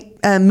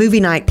movie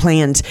night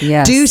plans.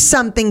 Yes. Do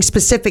something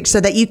specific so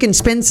that you can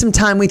spend some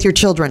time with your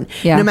children,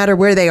 no matter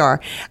where they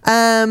are.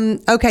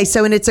 Okay,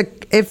 so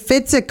if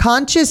it's a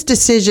conscious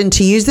decision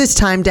to use this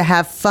time to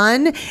have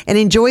fun and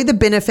enjoy the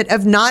benefit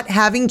of not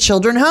having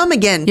children home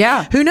again.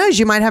 Yeah. Who knows?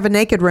 You might have a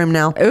naked room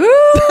now.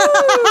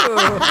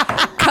 Ooh.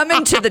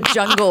 Coming to the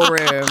jungle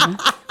room.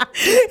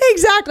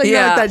 Exactly.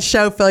 Yeah. Like that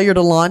show Failure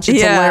to Launch.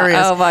 It's hilarious.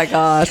 Oh my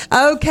gosh.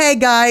 Okay,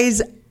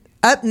 guys.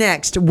 Up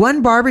next,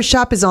 One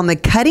Barbershop is on the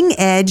cutting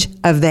edge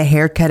of the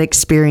haircut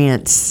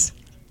experience.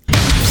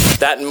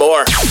 That and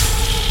more.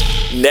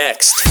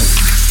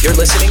 Next. You're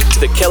listening to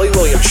The Kelly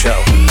Williams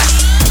Show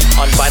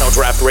on Final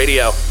Draft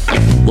Radio.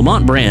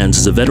 Lamont Brands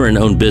is a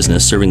veteran-owned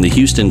business serving the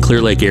Houston,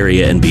 Clear Lake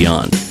area and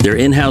beyond. Their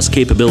in-house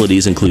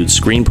capabilities include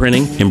screen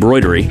printing,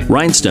 embroidery,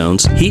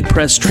 rhinestones, heat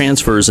press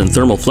transfers and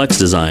thermal flex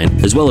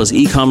design, as well as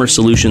e-commerce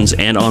solutions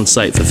and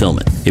on-site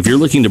fulfillment. If you're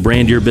looking to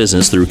brand your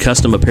business through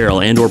custom apparel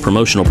and or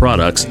promotional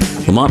products,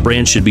 Lamont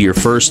Brands should be your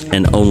first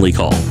and only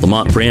call.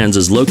 Lamont Brands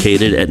is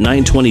located at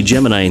 920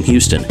 Gemini in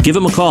Houston. Give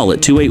them a call at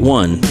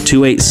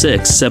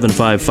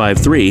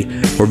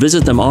 281-286-7553 or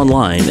visit them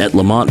online at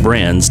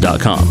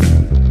lamontbrands.com.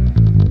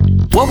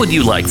 What would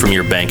you like from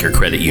your bank or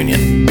credit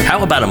union?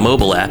 How about a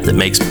mobile app that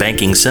makes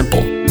banking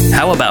simple?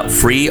 How about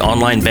free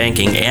online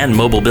banking and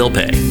mobile bill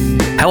pay?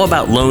 How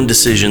about loan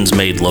decisions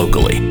made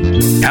locally?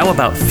 How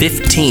about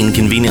 15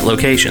 convenient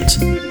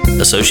locations?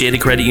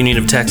 Associated Credit Union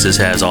of Texas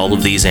has all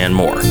of these and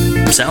more.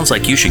 Sounds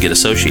like you should get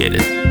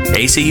associated.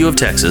 ACU of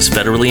Texas,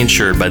 federally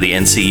insured by the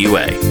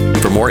NCUA.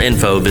 For more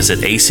info, visit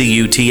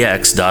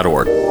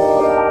acutx.org.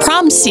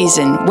 Prom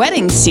season,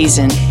 wedding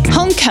season,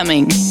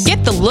 homecoming.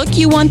 Get the look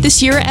you want this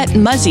year at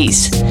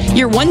Muzzy's.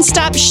 Your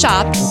one-stop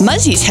shop,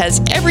 Muzzy's has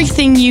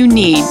everything you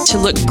need to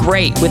look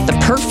great with the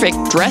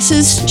perfect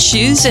dresses,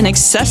 shoes, and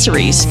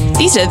accessories.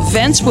 These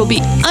events will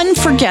be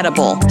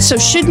unforgettable, so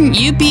shouldn't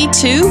you be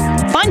too?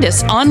 Find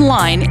us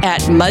online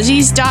at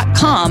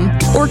muzzies.com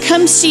or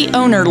come see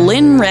owner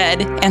Lynn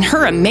Red and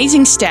her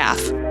amazing staff.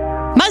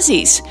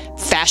 Muzzy's,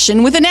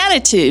 fashion with an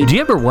attitude. Do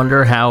you ever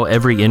wonder how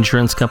every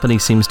insurance company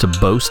seems to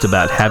boast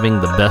about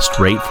having the best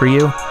rate for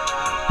you?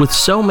 With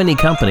so many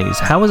companies,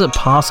 how is it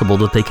possible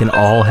that they can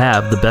all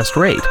have the best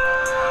rate?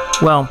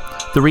 Well,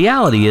 the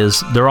reality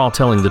is they're all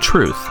telling the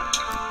truth.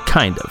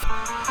 Kind of.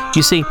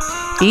 You see,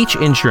 each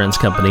insurance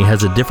company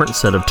has a different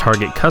set of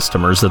target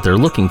customers that they're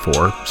looking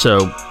for,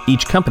 so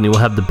each company will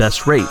have the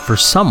best rate for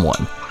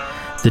someone.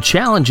 The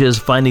challenge is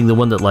finding the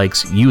one that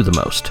likes you the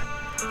most.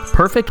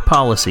 Perfect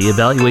Policy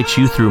evaluates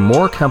you through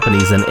more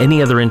companies than any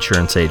other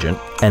insurance agent,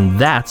 and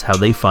that's how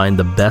they find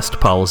the best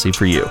policy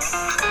for you.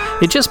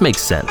 It just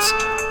makes sense.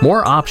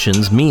 More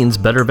options means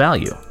better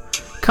value.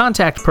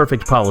 Contact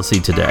Perfect Policy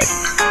today.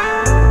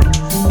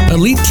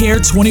 Elite Care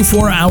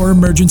 24-hour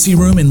emergency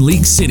room in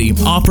League City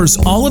offers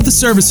all of the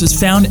services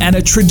found at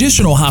a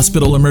traditional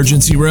hospital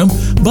emergency room,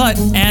 but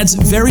adds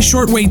very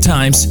short wait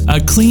times,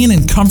 a clean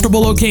and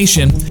comfortable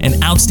location,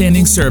 and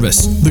outstanding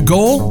service. The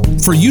goal?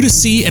 For you to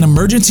see an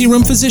emergency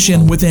room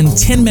physician within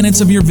 10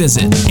 minutes of your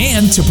visit,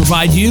 and to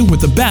provide you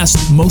with the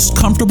best, most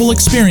comfortable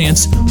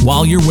experience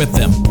while you're with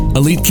them.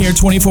 Elite Care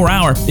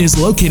 24-hour is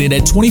located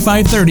at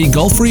 2530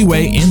 Gulf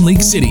Freeway in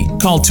League City.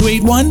 Call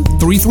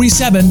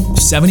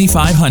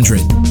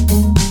 281-337-7500.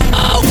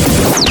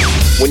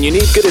 When you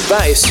need good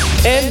advice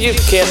and you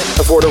can't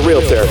afford a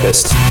real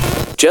therapist,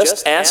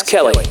 just ask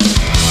Kelly.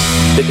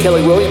 The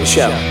Kelly Williams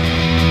Show.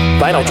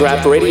 Final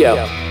Draft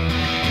Radio.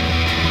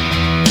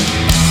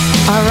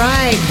 All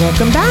right,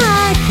 welcome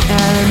back.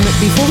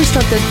 Before we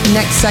start the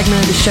next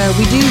segment of the show,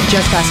 we do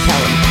Just Ask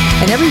Kelly.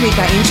 And every week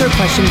I answer a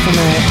question from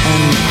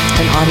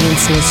an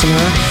audience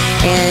listener.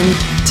 And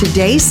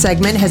today's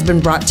segment has been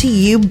brought to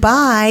you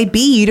by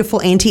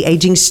Beautiful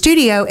Anti-Aging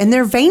Studio and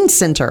their vein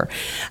center.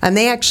 And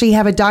they actually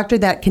have a doctor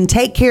that can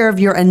take care of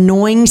your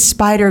annoying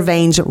spider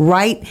veins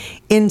right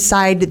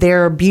inside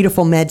their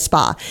beautiful med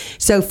spa.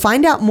 So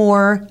find out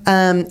more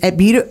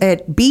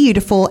at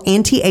Beautiful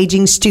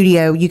Anti-Aging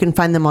Studio. You can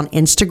find them on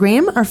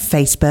Instagram or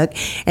Facebook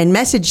and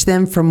message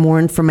them for more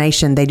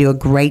information. They do a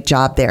great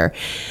job there.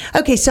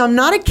 Okay, so I'm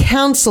not a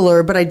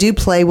counselor, but I do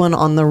play one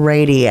on the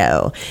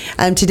radio.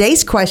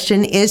 Today's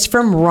question is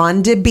from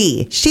Rhonda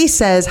B. She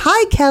says,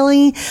 "Hi,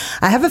 Kelly.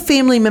 I have a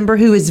family member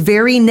who is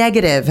very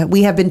negative.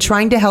 We have been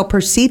trying to help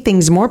her see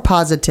things more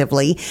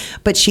positively,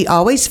 but she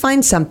always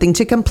finds something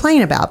to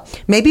complain about.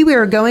 Maybe we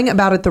are going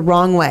about it the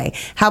wrong way.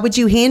 How would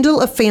you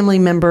handle a family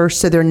member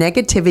so their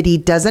negativity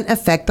doesn't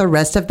affect the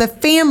rest of the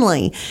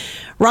family?"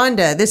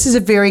 Rhonda, this is a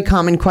very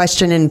common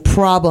question and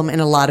problem in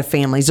a lot of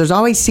families. There's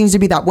always seems to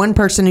be that one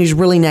person who's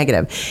really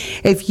negative.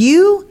 If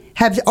you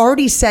have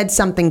already said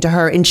something to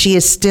her and she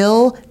is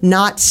still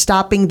not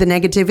stopping the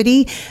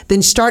negativity,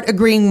 then start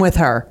agreeing with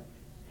her.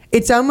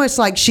 It's almost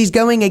like she's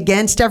going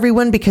against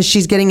everyone because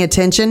she's getting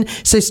attention.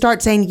 So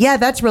start saying, yeah,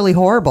 that's really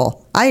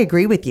horrible. I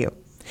agree with you.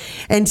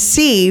 And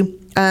see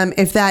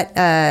if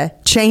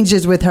that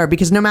changes with her,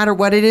 because no matter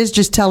what it is,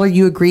 just tell her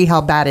you agree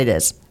how bad it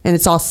is. And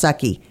it's all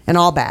sucky and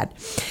all bad.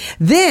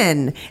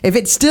 Then, if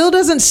it still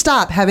doesn't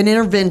stop, have an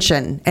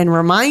intervention and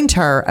remind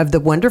her of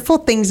the wonderful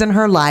things in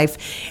her life.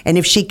 And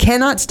if she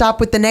cannot stop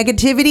with the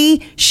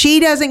negativity, she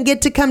doesn't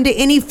get to come to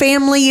any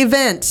family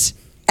events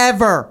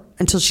ever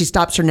until she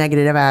stops her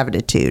negative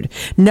attitude.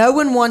 No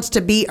one wants to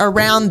be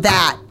around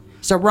that.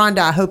 So, Rhonda,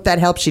 I hope that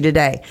helps you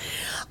today.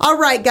 All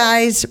right,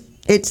 guys.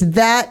 It's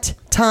that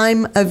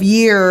time of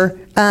year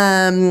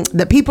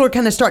that people are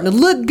kind of starting to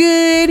look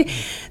good.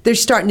 They're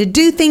starting to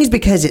do things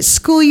because it's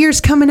school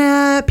year's coming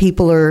up.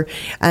 People are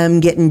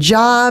getting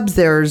jobs.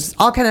 There's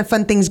all kind of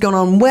fun things going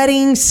on.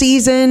 Wedding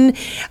season.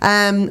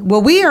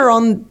 Well, we are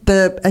on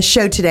a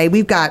show today.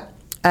 We've got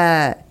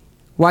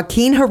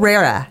Joaquin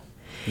Herrera.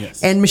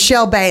 Yes. And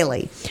Michelle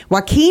Bailey.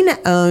 Joaquin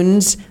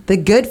owns the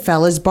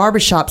Goodfellas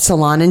BARbershop,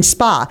 Salon and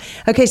Spa.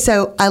 Okay,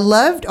 so I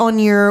loved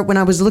when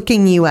I was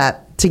looking you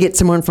up to get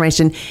some more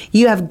information,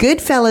 you have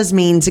Goodfellas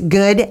means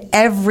good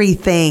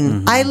everything.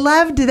 Mm-hmm. I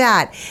loved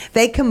that.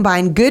 They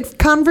combine good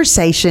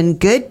conversation,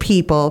 good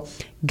people,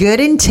 good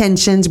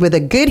intentions with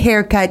a good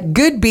haircut,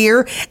 good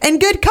beer,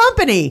 and good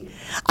company.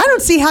 I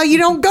don't see how you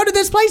don't go to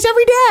this place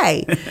every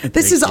day.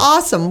 This is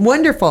awesome.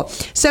 Wonderful.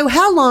 So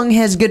how long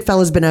has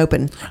Goodfellas been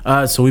open?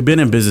 So we've been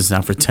in business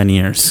now for 10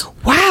 years.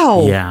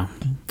 Wow. Yeah.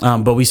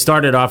 But we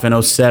started off in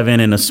 2007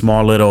 in a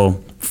small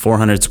little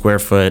 400 square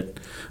foot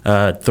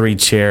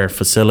 3-chair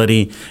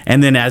facility.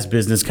 And then as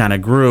business kind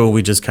of grew,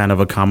 we just kind of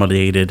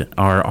accommodated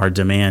our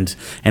demand.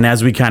 And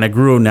as we kind of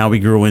grew, now we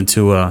grew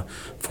into a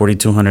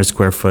 4,200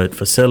 square foot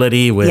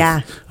facility with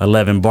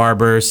 11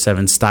 barbers,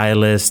 7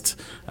 stylists,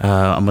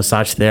 a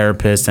massage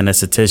therapist, and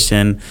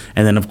esthetician,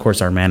 and then of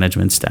course our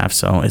management staff.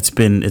 So it's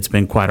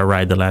been quite a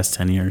ride the last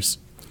 10 years.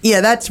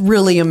 Yeah, that's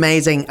really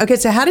amazing. Okay,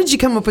 so how did you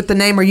come up with the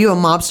name? Are you a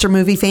mobster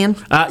movie fan?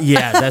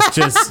 Yeah, that's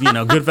just,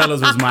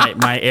 Goodfellas was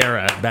my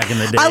era back in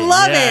the day. I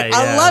love it.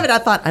 I love it. I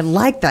thought, I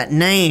like that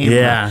name.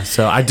 Yeah,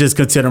 so I just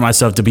consider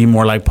myself to be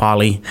more like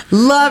Polly.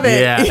 Love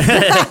it. Yeah.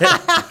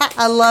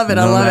 I love it.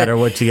 No matter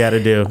what you got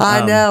to do.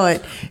 I know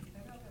it.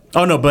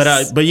 Oh no,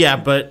 but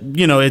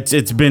you know,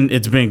 it's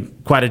been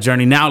quite a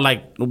journey. Now,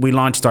 like, we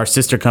launched our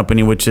sister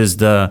company, which is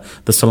the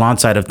salon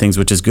side of things,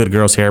 which is Good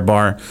Girls Hair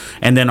Bar,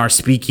 and then our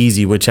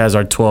Speakeasy, which has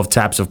our 12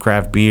 taps of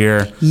craft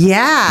beer.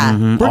 Yeah,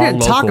 we're going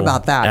to talk local.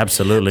 about that.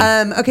 Absolutely.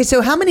 Okay,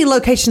 so how many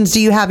locations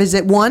do you have? Is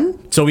it one?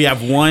 So we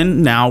have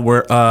one now.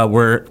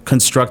 We're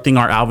constructing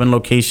our Alvin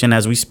location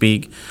as we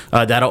speak.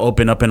 That'll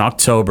open up in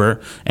October,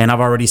 and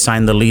I've already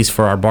signed the lease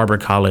for our barber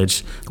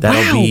college.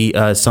 That'll be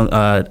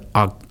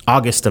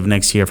August of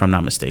next year, if I'm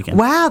not mistaken.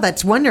 Wow,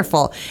 that's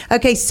wonderful.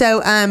 Okay,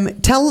 so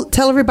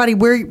tell everybody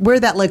where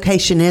that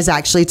location is.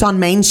 Actually, it's on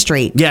Main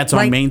Street. Yeah, it's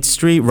on Main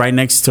Street, right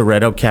next to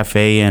Red Oak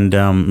Cafe and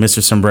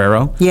Mr.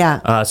 Sombrero.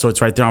 Yeah. So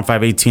it's right there on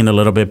 518, a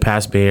little bit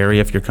past Bay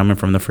Area if you're coming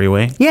from the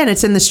freeway. Yeah, and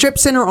it's in the strip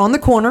center on the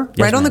corner,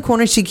 right on the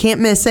corner, so you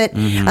can't miss it.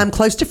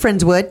 Close to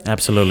Friendswood.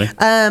 Absolutely.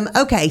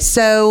 Okay,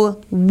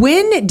 so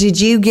when did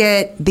you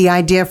get the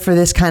idea for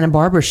this kind of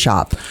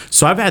barbershop?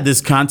 So I've had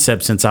this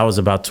concept since I was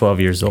about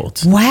 12 years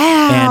old.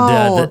 Wow.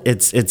 And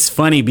it's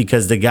funny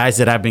because the guys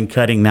that I've been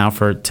cutting now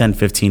for 10,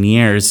 15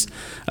 years,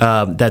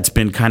 that's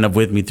been kind of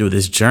with me through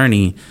this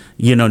journey,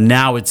 you know,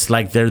 now it's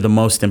like they're the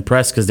most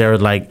impressed because they're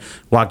like,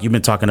 Wak, you've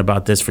been talking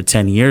about this for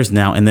 10 years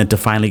now. And then to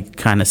finally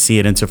kind of see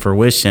it into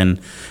fruition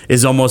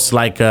is almost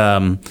like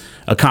a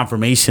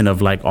confirmation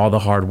of like all the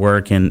hard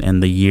work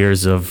and the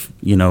years of,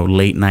 you know,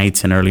 late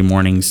nights and early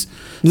mornings.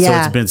 Yeah.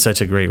 So it's been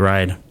such a great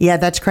ride. Yeah,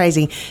 that's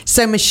crazy.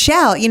 So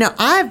Michelle, you know,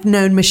 I've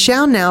known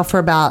Michelle now for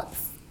about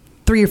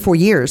 3 or 4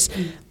 years.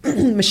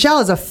 Michelle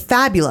is a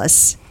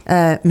fabulous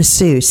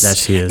masseuse. That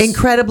she is.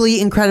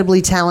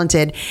 Incredibly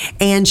talented.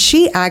 And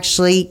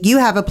you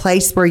have a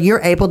place where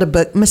you're able to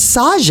book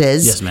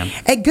massages. Yes, ma'am.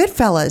 At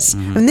Goodfellas.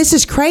 And this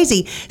is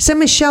crazy. So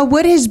Michelle,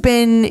 what has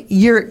been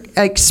your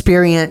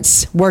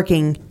experience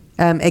working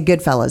at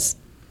Goodfellas?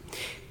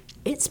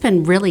 It's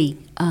been really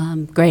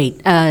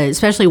great,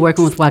 especially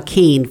working with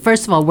Joaquin.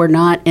 First of all, we're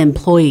not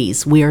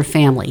employees. We are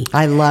family.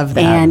 I love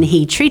that. And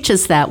he treats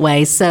us that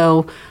way.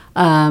 So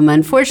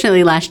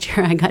unfortunately, last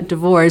year I got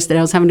divorced and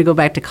I was having to go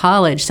back to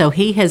college. So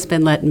he has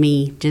been letting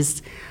me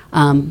just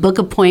book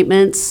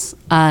appointments,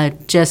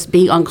 just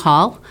be on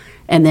call,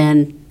 and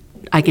then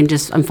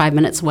I'm 5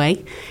 minutes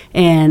away.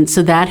 And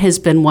so that has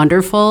been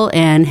wonderful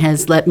and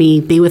has let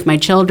me be with my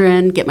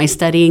children, get my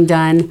studying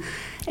done.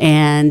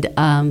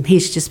 And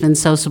he's just been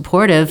so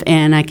supportive,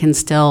 and I can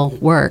still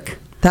work.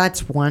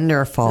 That's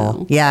wonderful.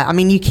 So. Yeah, I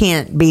mean, you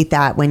can't beat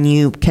that when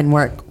you can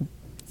work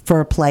for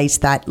a place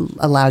that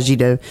allows you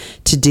to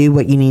do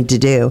what you need to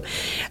do.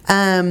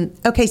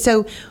 Okay,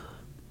 so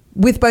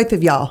with both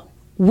of y'all,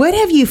 what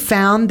have you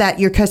found that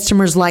your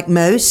customers like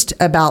most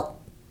about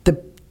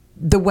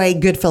the way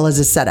Goodfellas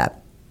is set up?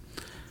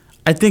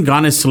 I think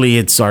honestly,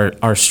 it's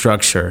our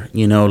structure.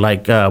 You know,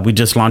 like we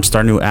just launched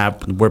our new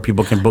app where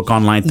people can book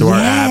online through our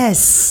app.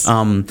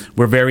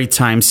 We're very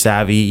time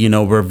savvy. You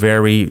know,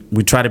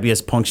 we try to be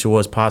as punctual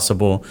as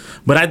possible.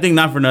 But I think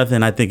not for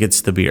nothing, I think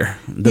it's the beer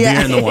and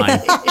the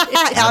wine.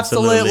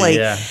 Absolutely.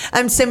 Yeah.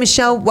 So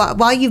Michelle,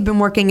 while you've been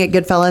working at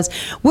Goodfellas,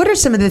 what are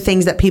some of the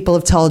things that people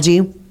have told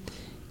you?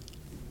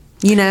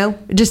 You know,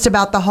 just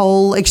about the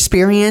whole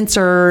experience,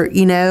 or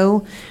you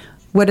know.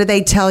 What do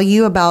they tell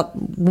you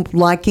about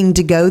liking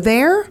to go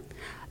there?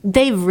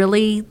 They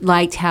really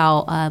liked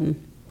how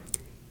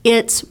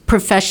it's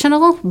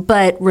professional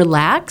but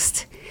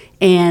relaxed,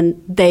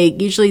 and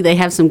they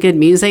have some good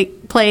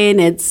music playing.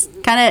 It's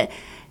kind of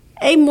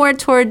aimed more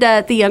toward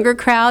the younger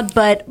crowd,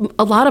 but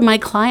a lot of my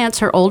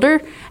clients are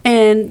older,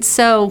 and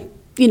so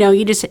you know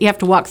you have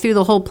to walk through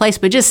the whole place.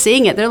 But just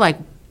seeing it, they're like,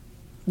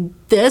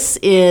 "This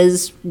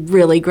is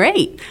really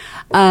great."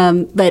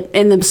 And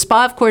the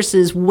spa, of course,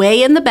 is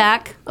way in the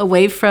back,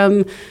 away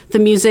from the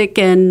music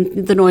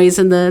and the noise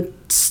and the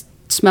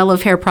smell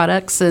of hair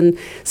products. And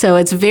so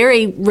it's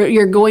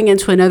you're going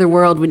into another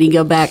world when you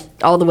go back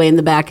all the way in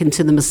the back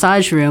into the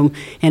massage room.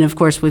 And, of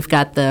course, we've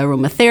got the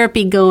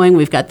aromatherapy going.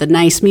 We've got the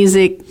nice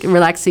music,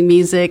 relaxing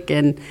music.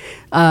 And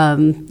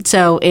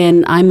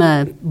and I'm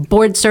a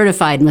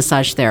board-certified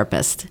massage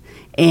therapist.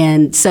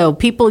 And so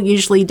people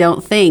usually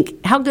don't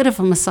think, how good of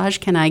a massage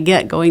can I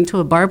get going to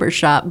a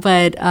barbershop?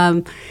 But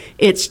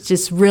it's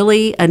just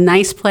really a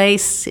nice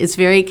place. It's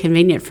very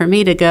convenient for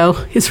me to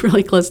go. It's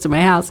really close to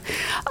my house.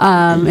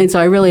 And so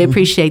I really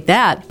appreciate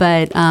that.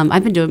 But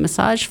I've been doing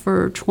massage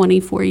for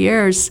 24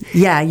 years.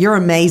 Yeah, you're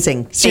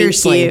amazing.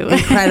 Seriously. Thank you.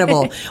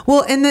 Incredible.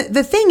 Well, and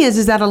the thing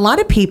is that a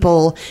lot of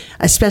people,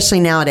 especially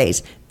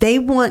nowadays, they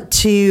want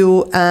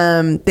to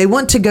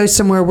go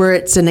somewhere where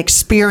it's an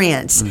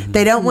experience. Mm-hmm.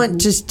 They don't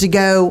want just to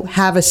go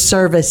have a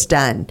service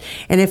done.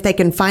 And if they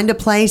can find a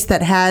place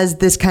that has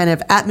this kind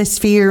of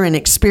atmosphere and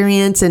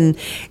experience, and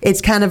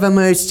it's kind of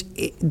almost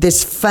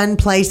this fun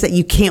place that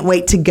you can't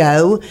wait to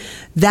go,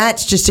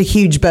 that's just a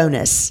huge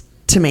bonus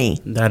to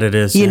me. That it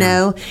is. You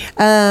know?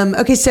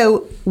 Okay,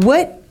 so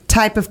what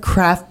type of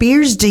craft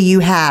beers do you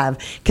have?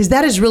 Because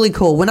that is really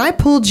cool. When I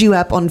pulled you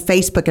up on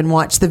Facebook and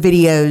watched the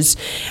videos,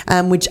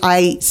 which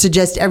I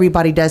suggest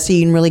everybody does so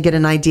you can really get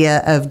an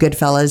idea of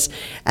Goodfellas,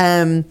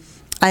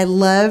 I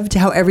loved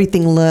how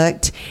everything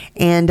looked,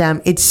 and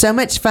it's so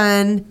much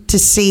fun to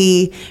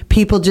see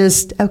people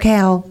just, okay,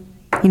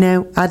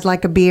 I'd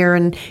like a beer,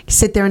 and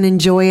sit there and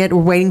enjoy it,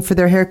 or waiting for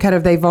their haircut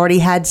if they've already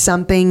had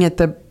something at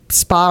the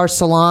spa or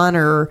salon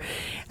or,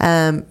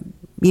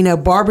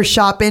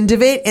 barbershop end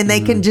of it, and they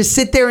can just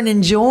sit there and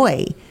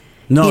enjoy.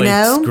 No,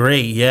 it's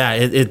great. Yeah,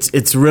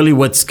 it's really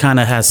what's kind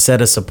of has set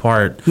us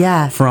apart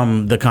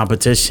from the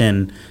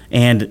competition.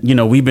 And,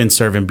 we've been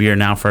serving beer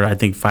now for, I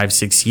think,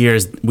 5-6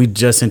 years. We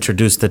just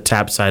introduced the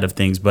tap side of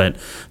things, but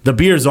the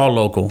beer is all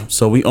local.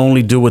 So we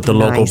only do with the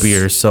local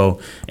beers. So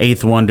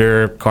Eighth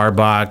Wonder,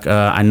 Carbach.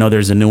 I know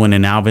there's a new one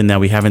in Alvin that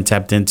we haven't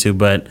tapped into,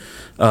 but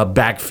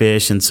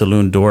Backfish and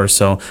Saloon Door.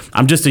 So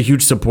I'm just a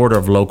huge supporter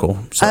of local.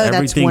 So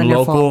everything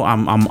local,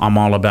 I'm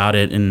all about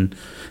it. And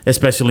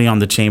especially on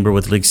the chamber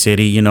with League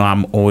City,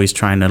 I'm always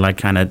trying to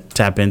kind of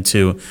tap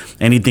into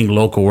anything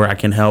local where I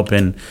can help.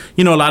 And,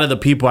 a lot of the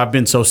people, I've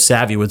been so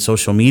savvy with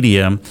social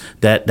media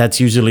that's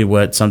usually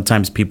what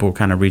sometimes people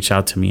kind of reach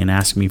out to me and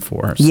ask me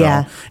for.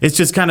 So it's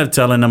just kind of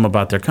telling them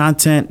about their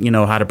content,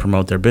 how to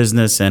promote their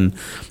business. And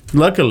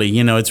luckily,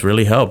 it's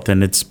really helped,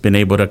 and it's been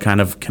able to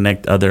kind of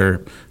connect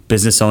other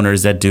business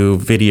owners that do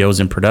videos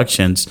and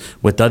productions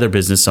with other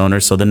business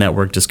owners, so the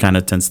network just kind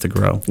of tends to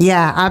grow.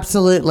 Yeah,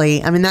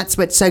 absolutely. I mean, that's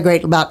what's so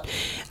great about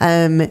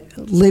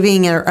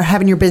living or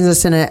having your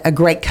business in a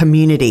great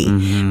community,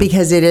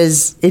 because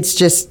it's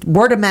just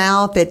word of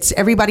mouth. It's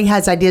everybody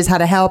has ideas how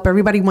to help.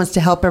 Everybody wants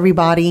to help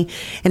everybody,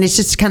 and it's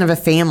just kind of a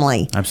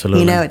family.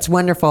 Absolutely. It's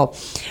wonderful.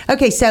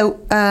 Okay, so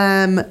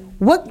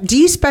what do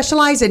you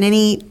specialize in?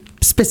 Any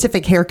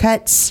specific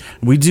haircuts?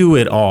 We do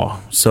it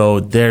all. So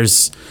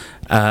there's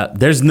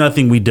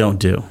nothing we don't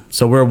do.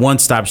 So we're a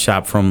one-stop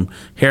shop, from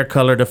hair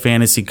color to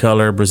fantasy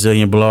color,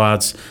 Brazilian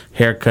blowouts,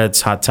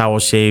 haircuts, hot towel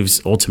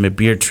shaves, ultimate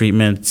beard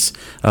treatments,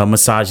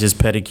 massages,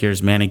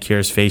 pedicures,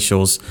 manicures,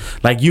 facials,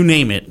 like you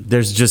name it.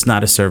 There's just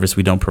not a service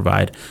we don't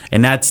provide.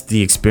 And that's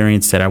the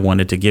experience that I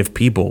wanted to give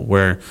people,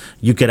 where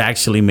you could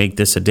actually make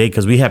this a day,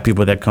 because we have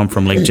people that come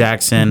from Lake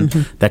Jackson,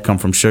 that come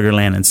from Sugar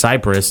Land and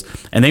Cypress,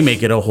 and they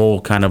make it a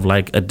whole kind of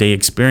like a day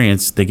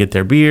experience. They get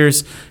their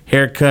beers,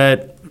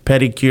 haircut,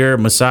 pedicure,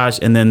 massage,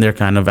 and then they're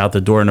kind of out the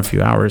door in a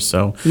few hours.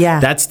 So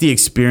that's the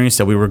experience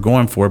that we were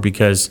going for,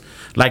 because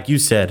like you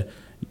said,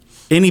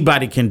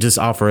 anybody can just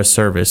offer a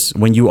service.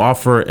 When you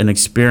offer an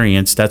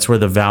experience, that's where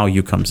the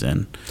value comes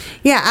in.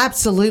 Yeah,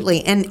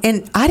 absolutely.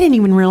 And I didn't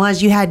even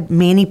realize you had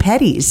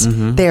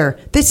mani-pedis there.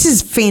 This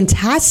is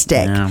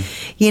fantastic. Yeah.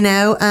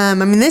 I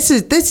mean, this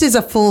is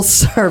a full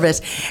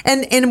service.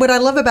 And what I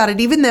love about it,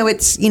 even though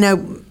it's,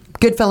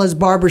 Goodfellas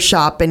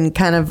BARbershop and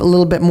kind of a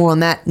little bit more on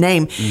that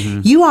name,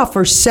 you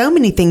offer so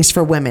many things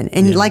for women.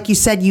 And like you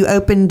said, you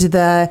opened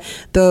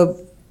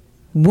the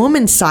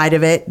woman's side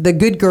of it, the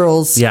Good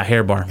Girls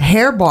hair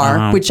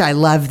bar, which I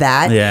love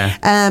that.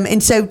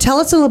 And so tell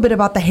us a little bit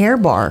about the hair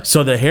bar.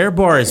 So the hair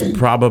bar is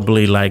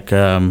probably like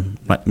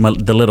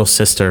the little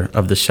sister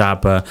of the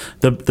shop.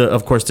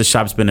 Of course, the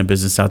shop's been in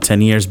business now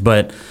 10 years,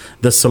 but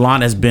the salon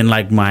has been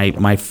like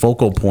my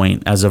focal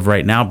point as of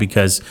right now,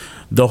 because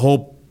the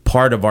whole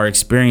part of our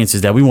experience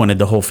is that we wanted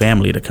the whole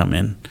family to come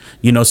in,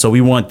 so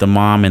we want the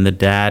mom and the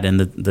dad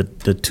and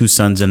the two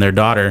sons and their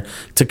daughter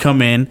to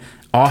come in,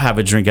 all have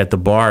a drink at the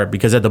bar,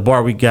 because at the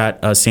bar we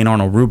got St.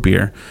 Arnold root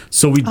beer.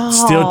 So we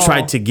still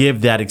tried to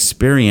give that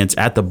experience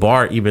at the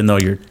bar, even though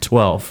you're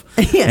 12.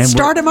 And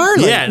start them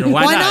early. Yeah,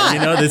 why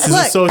not? This is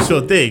a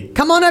social thing.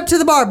 Come on up to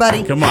the bar,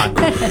 buddy. Come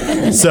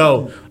on.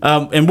 So,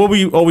 and what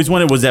we always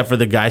wanted was that for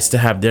the guys to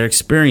have their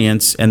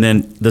experience, and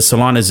then the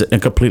salon is a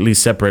completely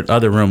separate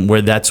other room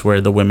where that's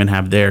where the women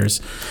have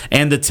theirs.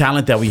 And the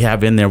talent that we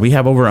have in there, we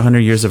have over 100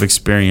 years of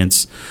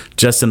experience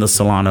just in the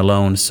salon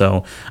alone.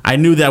 So I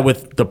knew that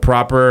with the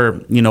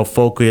proper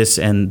focus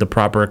and the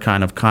proper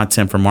kind of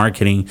content for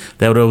marketing,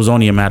 that it was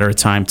only a matter of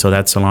time till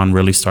that salon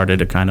really started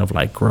to kind of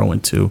like grow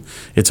into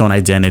its own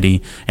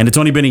identity. And it's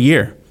only been a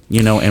year,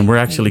 and we're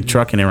actually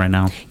trucking it right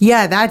now.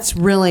 Yeah, that's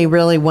really,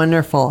 really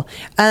wonderful.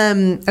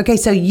 Okay,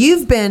 so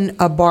you've been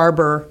a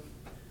barber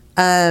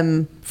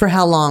for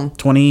how long?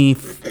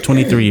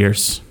 23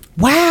 years.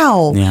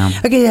 Wow. Yeah.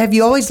 Okay, have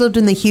you always lived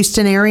in the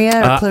Houston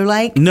area or Clear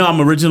Lake? No, I'm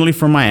originally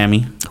from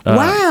Miami.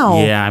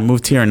 Wow. Yeah, I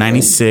moved here in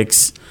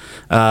 96.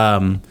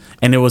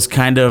 And it was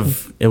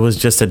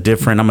just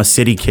I'm a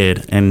city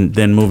kid, and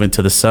then moving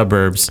to the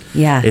suburbs.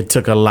 Yeah. It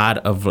took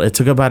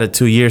about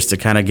 2 years to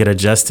kind of get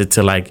adjusted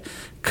to like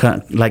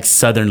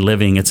Southern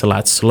living. It's a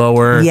lot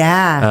slower.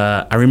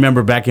 Yeah. I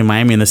remember back in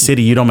Miami in the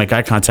city, you don't make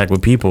eye contact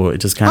with people. It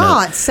just kind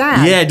of, it's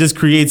sad. Yeah. It just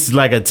creates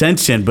like a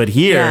tension. But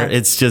here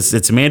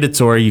it's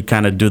mandatory. You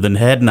kind of do the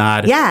head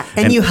nod. Yeah.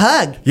 And you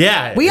hug.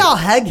 Yeah. We all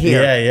hug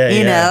here.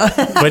 Yeah.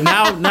 But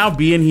now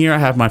being here, I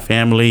have my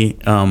family.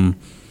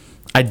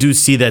 I do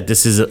see that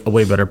this is a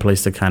way better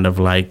place to kind of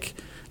like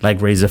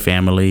raise a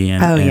family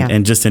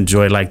and just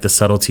enjoy like the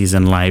subtleties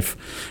in life.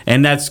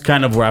 And that's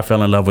kind of where I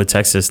fell in love with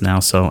Texas now.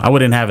 So I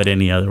wouldn't have it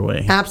any other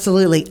way.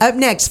 Absolutely. Up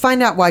next,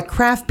 find out why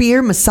craft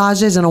beer,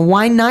 massages, and a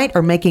wine night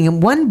are making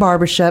one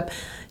barbershop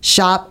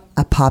shop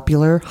a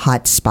popular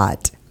hot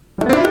spot.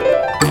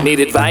 Need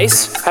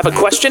advice? Have a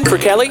question for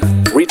Kelly?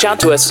 Reach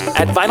out to us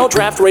at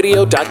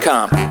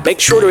vinyldraftradio.com. Make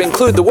sure to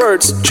include the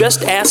words,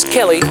 "Just Ask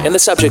Kelly" in the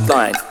subject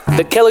line.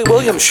 The Kelly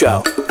Williams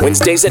Show,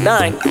 Wednesdays at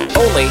 9,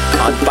 only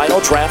on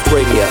Vinyl Draft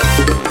Radio.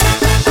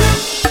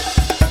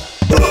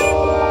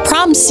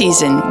 Prom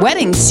season,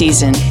 wedding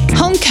season,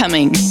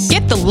 homecoming.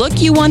 Get the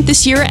look you want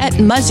this year at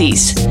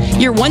Muzzy's.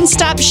 Your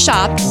one-stop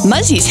shop,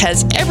 Muzzy's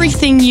has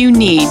everything you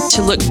need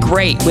to look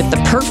great with the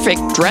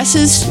perfect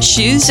dresses,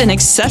 shoes, and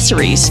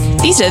accessories.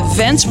 These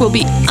events will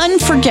be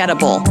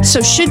unforgettable,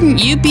 so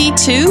shouldn't you be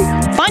too?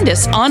 Find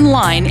us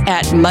online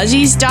at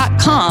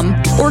muzzies.com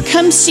or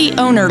come see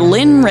owner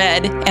Lynn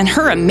Red and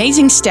her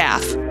amazing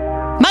staff.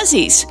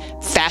 Muzzy's,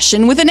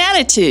 fashion with an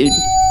attitude.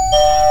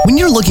 When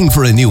you're looking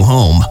for a new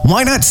home,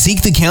 why not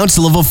seek the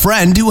counsel of a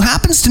friend who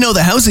happens to know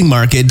the housing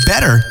market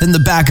better than the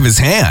back of his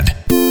hand?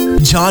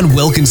 John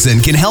Wilkinson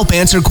can help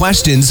answer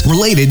questions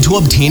related to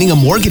obtaining a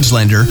mortgage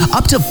lender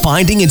up to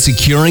finding and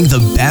securing the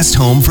best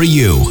home for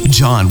you.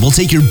 John will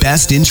take your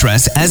best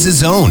interests as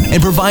his own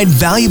and provide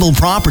valuable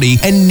property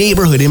and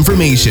neighborhood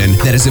information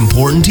that is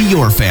important to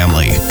your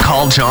family.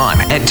 Call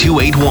John at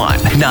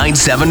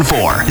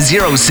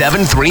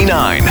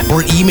 281-974-0739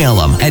 or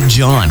email him at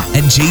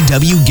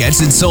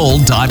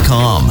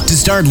john@jwgetsitsold.com to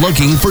start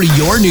looking for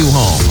your new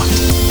home.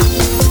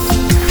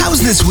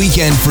 How's this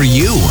weekend for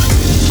you?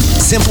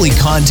 Simply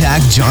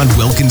contact John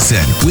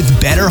Wilkinson with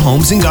Better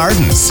Homes and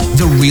Gardens,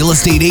 the real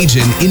estate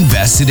agent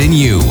invested in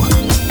you.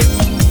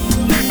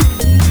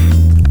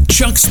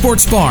 Chuck's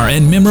Sports Bar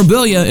and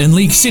Memorabilia in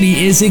League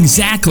City is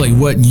exactly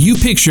what you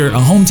picture a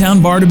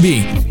hometown bar to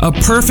be. A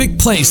perfect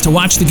place to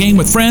watch the game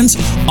with friends,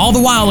 all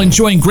the while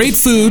enjoying great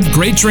food,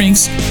 great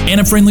drinks,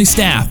 and a friendly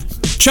staff.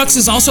 Chuck's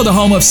is also the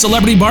home of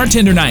celebrity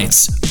bartender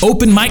nights,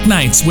 open mic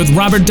nights with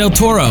Robert Del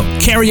Toro,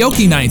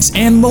 karaoke nights,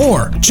 and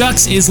more.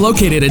 Chuck's is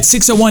located at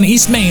 601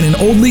 East Main in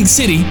Old League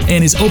City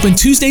and is open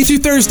Tuesday through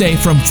Thursday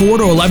from 4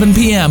 to 11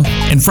 p.m.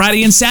 and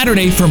Friday and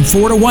Saturday from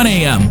 4 to 1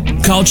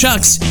 a.m. Call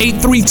Chuck's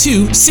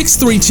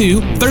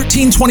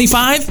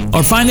 832-632-1325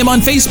 or find them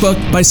on Facebook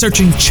by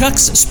searching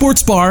Chuck's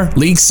Sports Bar,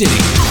 League City.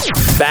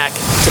 Back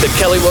to the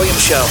Kelly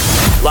Williams Show,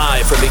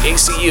 live from the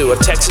ACU of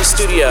Texas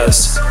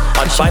Studios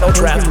on Vinyl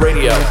Draft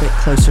Radio. A little bit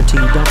closer to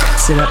you. Don't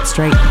sit up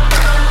straight.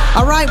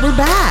 All right, we're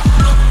back.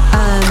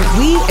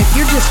 If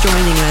you're just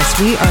joining us,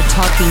 we are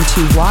talking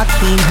to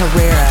Joaquin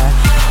Herrera,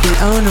 the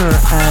owner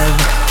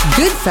of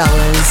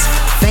Goodfellas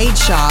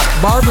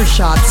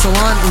BARbershop,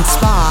 Salon and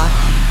Spa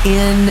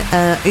in,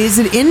 is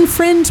it in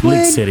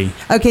Friendswood? League City.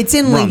 Okay, it's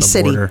in League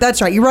City. Border.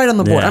 That's right. You're right on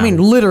the border. Yeah. I mean,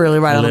 literally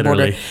right on the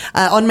border,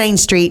 on Main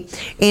Street.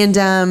 And,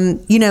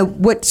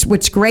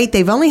 what's great,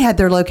 they've only had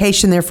their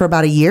location there for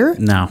about a year.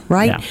 No.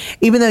 Right? Yeah.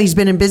 Even though he's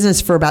been in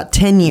business for about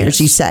 10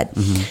 years, you said.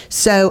 Mm-hmm.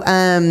 So,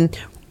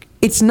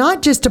 it's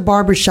not just a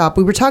barbershop.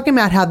 We were talking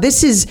about how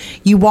this is,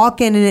 you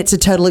walk in and it's a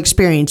total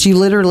experience. You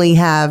literally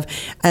have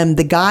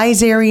the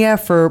guys area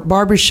for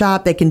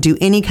barbershop. They can do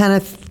any kind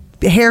of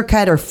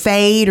haircut or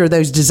fade or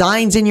those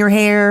designs in your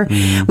hair.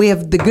 Mm. We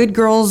have the Good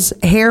Girls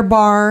hair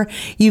bar.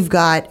 You've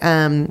got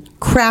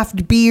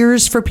craft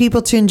beers for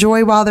people to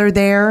enjoy while they're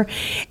there.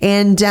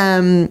 And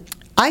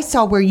I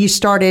saw where you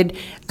started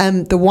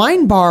the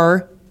wine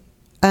bar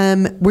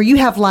where you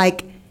have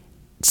like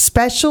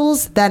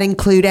specials that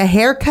include a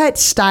haircut,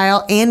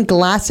 style, and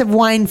glass of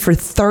wine for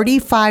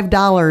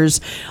 $35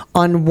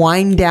 on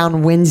Wine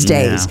Down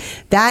Wednesdays. Yeah.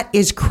 That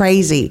is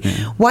crazy.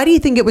 Yeah. Why do you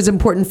think it was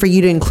important for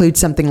you to include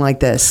something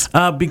like this?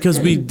 Because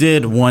we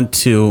did want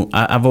to.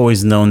 I've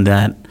always known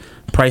that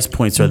price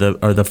points are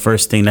the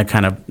first thing that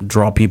kind of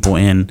draw people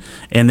in,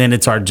 and then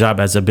it's our job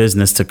as a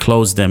business to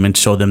close them and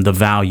show them the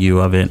value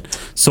of it.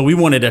 So we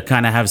wanted to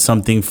kind of have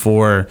something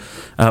for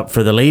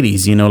the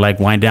ladies, like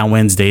Wine Down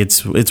Wednesday.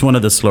 It's one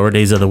of the slower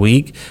days of the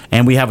week,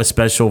 and we have a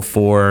special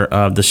for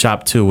the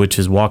shop too, which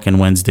is Walk-in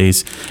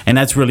Wednesdays, and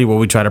that's really what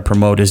we try to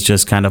promote is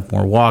just kind of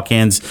more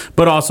walk-ins,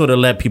 but also to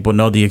let people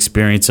know the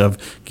experience of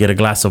get a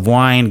glass of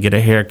wine, get a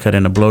haircut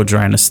and a blow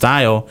dry and a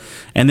style,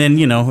 and then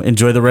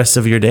enjoy the rest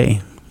of your day.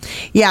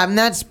 Yeah, and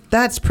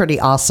that's pretty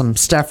awesome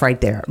stuff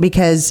right there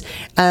because,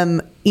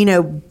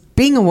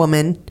 being a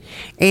woman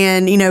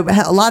and,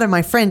 a lot of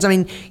my friends, I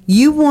mean,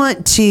 we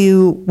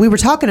were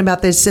talking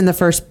about this in the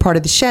first part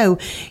of the show.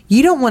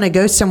 You don't want to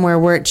go somewhere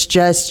where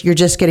you're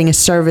just getting a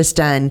service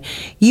done.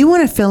 You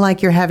want to feel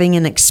like you're having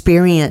an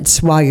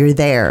experience while you're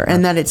there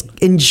and that it's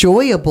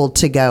enjoyable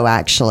to go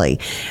actually.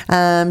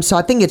 So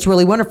I think it's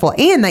really wonderful.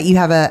 And that you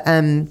have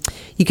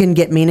you can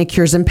get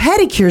manicures and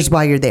pedicures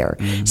while you're there.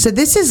 Mm-hmm. So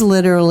this is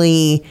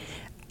literally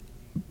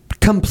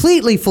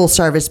completely full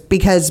service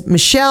because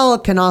Michelle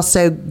can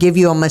also give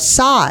you a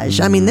massage.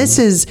 I mean, this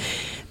is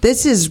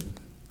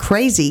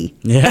crazy.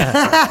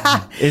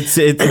 Yeah,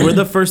 we're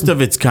the first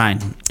of its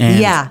kind,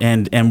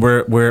 and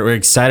we're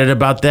excited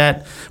about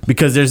that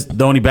because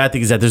the only bad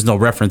thing is that there's no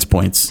reference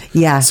points.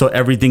 Yeah, so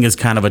everything is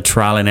kind of a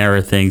trial and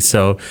error thing.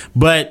 So,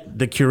 but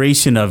the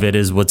curation of it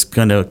is what's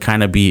going to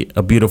kind of be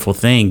a beautiful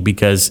thing,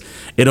 because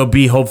it'll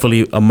be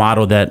hopefully a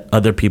model that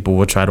other people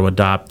will try to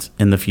adopt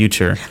in the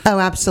future. Oh,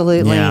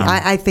 absolutely. Yeah.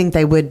 I think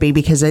they would be,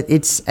 because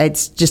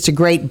it's just a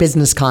great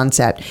business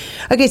concept.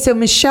 Okay, so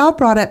Michelle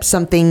brought up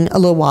something a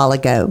little while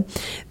ago,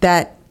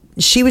 that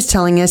she was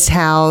telling us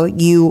how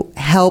you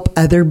help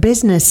other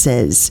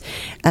businesses,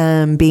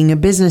 being a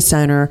business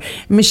owner.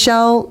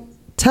 Michelle,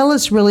 tell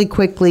us really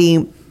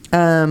quickly,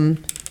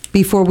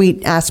 before we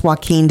ask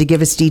Joaquin to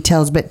give us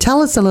details, but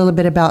tell us a little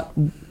bit about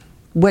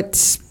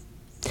what's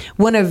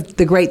one of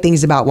the great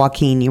things about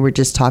Joaquin you were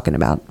just talking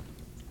about.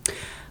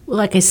 Well,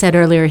 like I said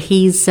earlier,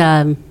 he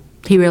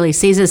really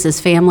sees us as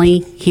family.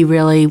 He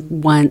really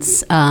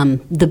wants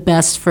the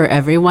best for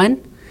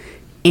everyone.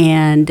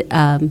 And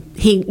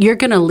you're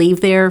going to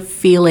leave there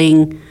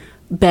feeling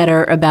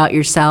better about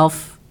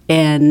yourself,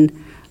 and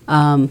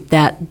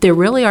that there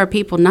really are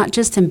people, not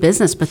just in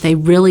business, but they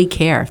really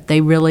care. They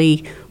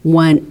really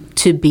want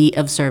to be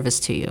of service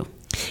to you.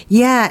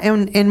 Yeah,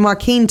 and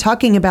Joaquin,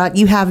 talking about,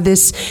 you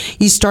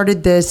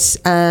started this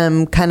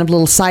kind of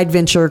little side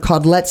venture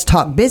called Let's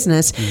Talk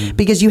Business,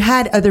 because you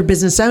had other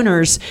business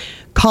owners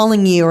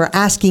calling you or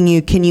asking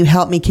you, can you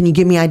help me? Can you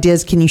give me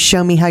ideas? Can you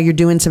show me how you're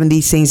doing some of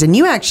these things? And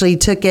you actually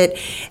took it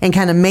and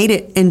kind of made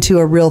it into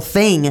a real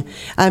thing.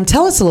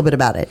 Tell us a little bit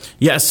about it.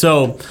 Yeah,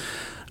 so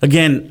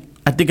again,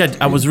 I think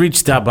I was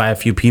reached out by a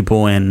few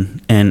people,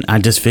 and I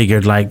just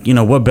figured, like,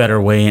 what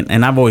better way?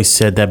 And I've always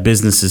said that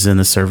business is in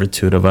the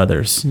servitude of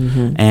others.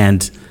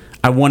 And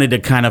I wanted to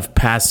kind of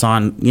pass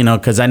on,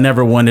 because I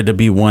never wanted to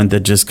be one that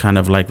just kind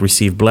of like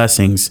receive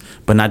blessings,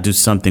 but not do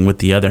something with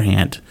the other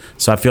hand.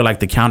 So I feel like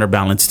the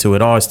counterbalance to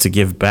it all is to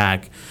give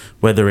back,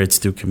 whether it's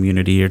through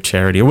community or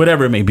charity or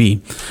whatever it may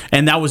be.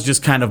 And that was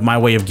just kind of my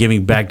way of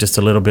giving back just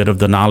a little bit of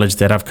the knowledge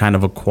that I've kind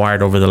of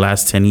acquired over the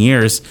last 10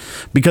 years,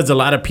 because a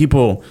lot of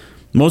people,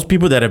 most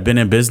people that have been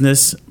in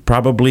business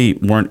probably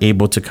weren't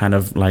able to kind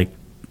of like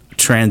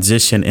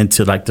transition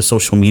into like the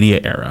social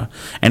media era,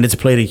 and it's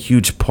played a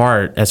huge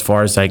part as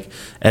far as like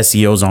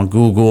SEOs on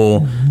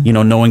Google,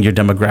 knowing your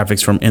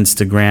demographics from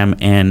Instagram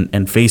and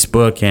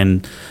Facebook,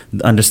 and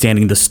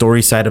understanding the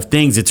story side of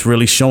things. It's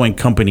really showing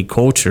company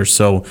culture.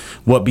 So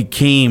what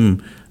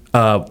became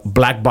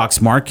black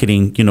box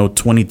marketing,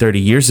 20, 30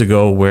 years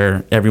ago,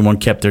 where everyone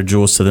kept their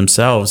jewels to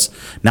themselves,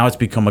 now it's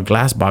become a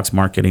glass box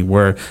marketing,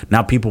 where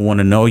now people want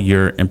to know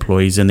your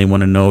employees, and they want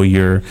to know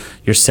your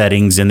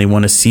settings, and they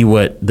want to see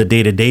what the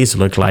day-to-days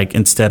look like,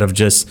 instead of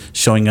just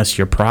showing us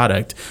your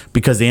product,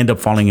 because they end up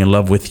falling in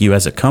love with you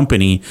as a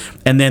company,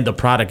 and then the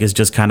product is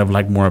just kind of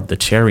like more of the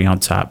cherry on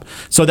top.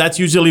 So that's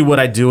usually what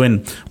I do.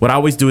 And what I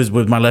always do is,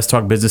 with my Let's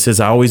Talk Businesses,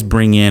 I always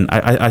bring in,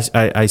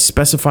 I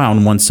specify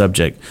on one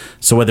subject.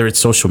 So whether it's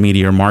social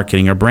media or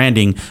marketing or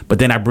branding, but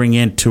then I bring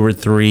in 2 or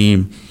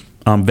 3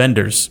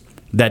 vendors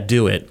that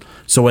do it.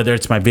 So whether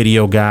it's my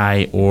video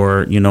guy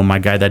or, my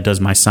guy that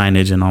does my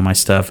signage and all my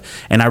stuff.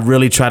 And I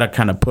really try to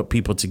kind of put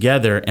people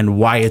together, and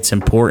why it's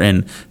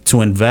important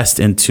to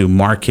invest into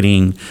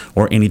marketing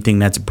or anything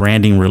that's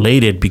branding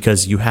related,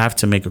 because you have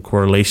to make a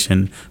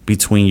correlation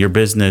between your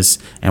business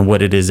and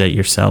what it is that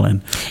you're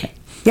selling.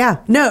 Yeah,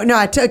 no,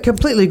 I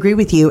completely agree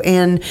with you.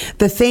 And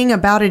the thing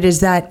about it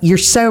is that you're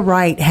so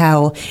right,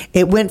 how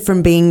it went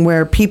from being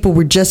where people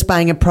were just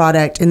buying a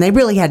product and they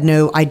really had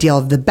no idea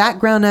of the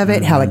background of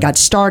it, how it got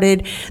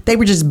started. They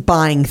were just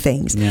buying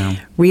things. Yeah.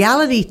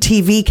 Reality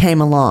TV came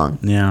along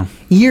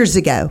years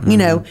ago,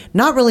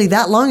 not really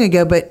that long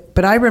ago,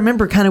 but I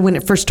remember kind of when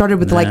it first started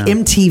with like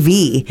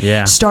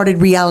MTV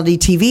started reality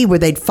TV, where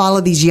they'd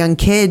follow these young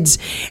kids,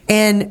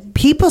 and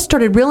people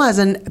started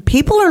realizing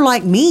people are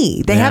like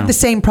me. They have the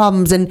same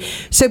problems. And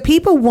so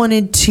people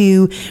wanted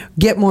to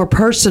get more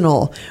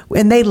personal,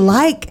 and they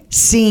like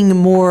seeing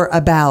more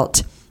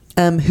about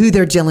who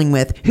they're dealing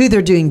with, who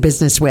they're doing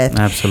business with.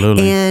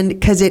 Absolutely. And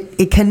because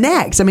it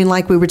connects. I mean,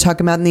 like we were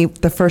talking about in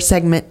the first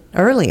segment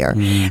earlier,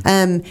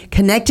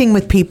 connecting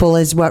with people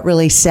is what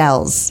really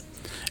sells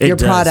your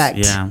product.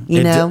 Yeah.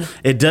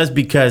 It does,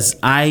 because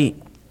I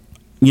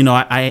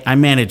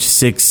manage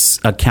 6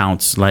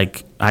 accounts, like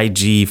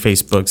IG,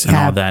 Facebooks, and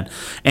all that.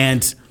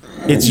 And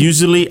it's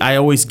usually, I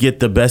always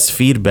get the best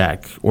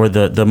feedback or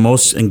the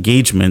most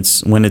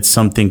engagements when it's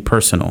something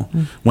personal,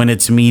 when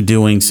it's me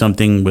doing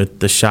something with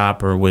the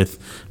shop or with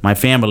my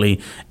family.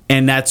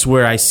 And that's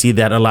where I see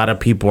that a lot of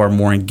people are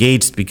more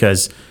engaged,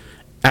 because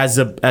as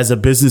a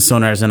business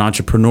owner, as an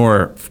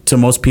entrepreneur, to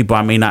most people,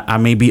 I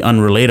may be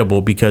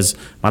unrelatable because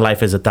my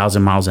life is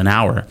 1,000 miles an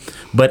hour.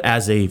 But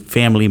as a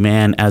family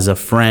man, as a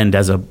friend,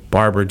 as a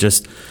barber,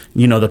 just,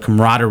 the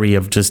camaraderie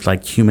of just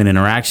like human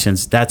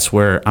interactions, that's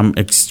where I'm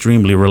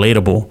extremely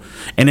relatable.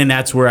 And then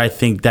that's where I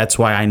think that's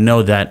why I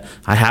know that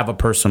I have a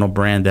personal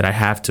brand that I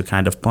have to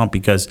kind of pump,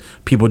 because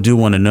people do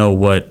want to know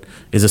what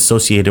is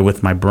associated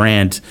with my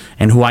brand,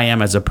 and who I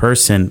am as a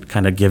person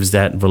kind of gives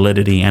that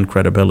validity and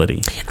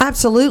credibility.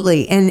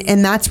 Absolutely.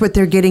 And that's what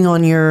they're getting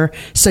on your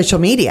social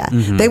media.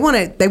 They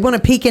want to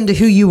peek into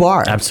who you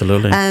are.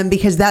 Absolutely.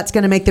 Because that's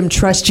going to make them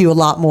trust you a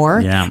lot more.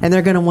 Yeah. And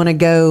they're going to want to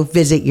go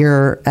visit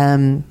your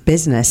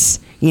business,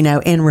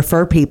 and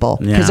refer people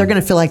because they're going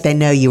to feel like they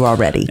know you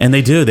already. And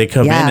they do. They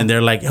come in and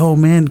they're like, "Oh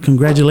man,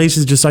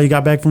 congratulations! Just saw you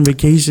got back from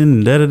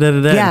vacation." Da da da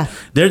da da. Yeah,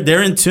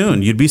 they're in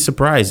tune. You'd be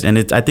surprised,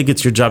 and I think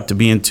it's your job to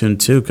be in tune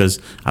too. Because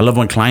I love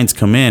when clients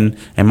come in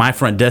and my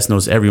front desk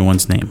knows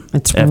everyone's name.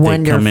 It's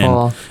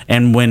wonderful.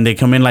 And when they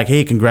come in, like,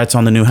 "Hey, congrats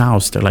on the new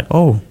house," they're like,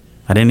 "Oh,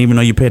 I didn't even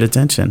know you paid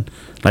attention."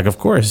 Like, of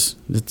course,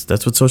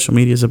 that's what social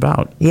media is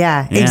about.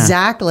 Yeah,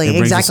 exactly. It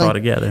brings us all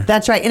together.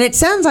 That's right. And it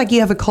sounds like you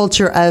have a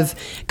culture of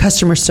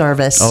customer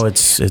service. Oh,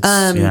 it's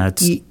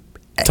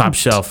top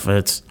shelf.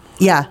 It's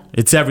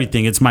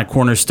everything. It's my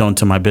cornerstone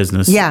to my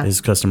business. Yeah,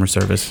 is customer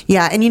service.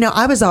 Yeah, and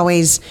I was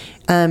always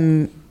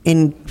in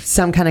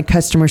some kind of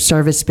customer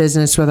service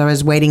business, whether I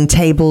was waiting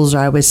tables or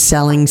I was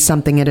selling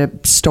something at a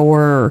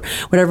store or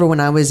whatever.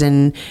 When I was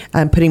in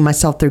putting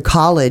myself through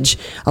college,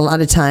 a lot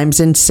of times,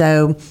 and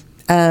so.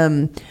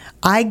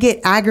 I get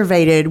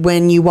aggravated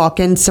when you walk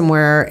in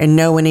somewhere and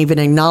no one even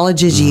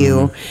acknowledges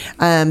you.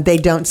 They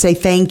don't say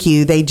thank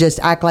you. They just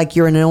act like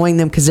you're annoying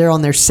them because they're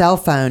on their cell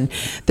phone.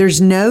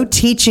 There's no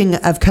teaching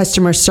of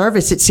customer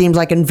service, it seems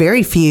like, in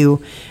very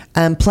few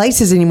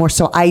places anymore.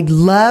 So I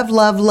love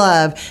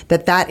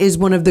that is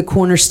one of the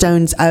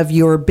cornerstones of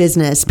your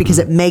business because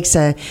it makes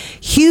a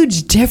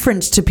huge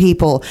difference to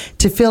people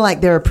to feel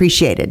like they're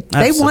appreciated.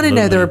 Absolutely. They want to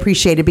know they're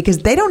appreciated because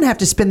they don't have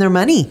to spend their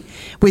money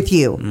with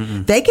you.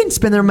 They can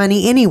spend their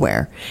money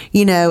anywhere,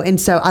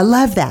 and so I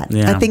love that.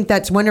 I think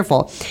that's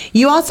wonderful.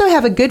 You also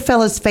have a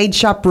Goodfellas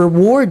BARbershop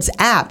Rewards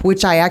app,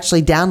 which I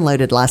actually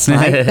downloaded last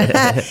night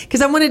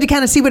because I wanted to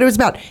kind of see what it was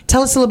about.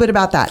 Tell us a little bit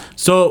about that.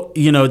 So,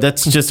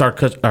 that's just our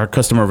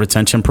customer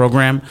retention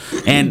program.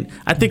 And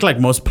I think like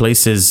most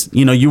places,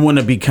 you want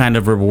to be kind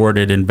of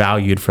rewarded and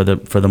valued for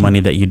the money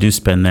that you do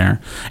spend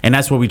there. And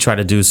that's what we try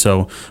to do.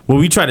 So what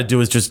we try to do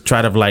is just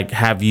try to like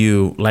have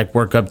you like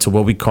work up to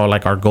what we call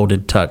like our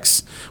golden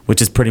tux,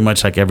 which is pretty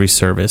much like every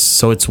service.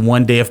 So it's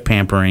 1 day of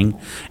pampering.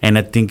 And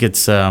I think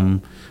it's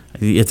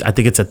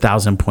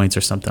 1,000 points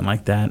or something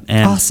like that.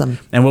 And, awesome.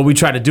 And what we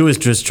try to do is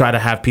just try to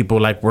have people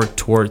like work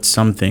towards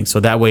something. So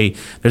that way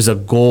there's a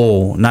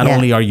goal. Not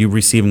only are you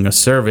receiving a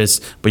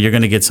service, but you're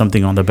going to get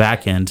something on the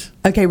back end.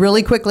 Okay,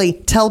 really quickly,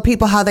 tell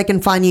people how they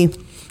can find you.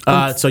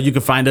 So you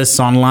can find us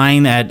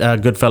online at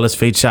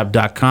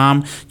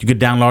goodfellasBARbershop.com. You could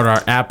download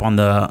our app on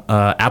the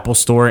Apple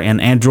Store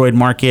and Android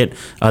Market,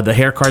 the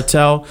Hair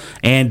Cartel.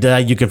 And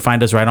you can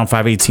find us right on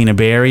 518 in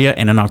Bay Area.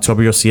 And in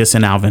October, you'll see us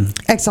in Alvin.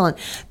 Excellent.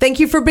 Thank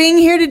you for being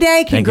here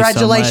today.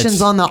 Congratulations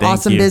on the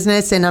awesome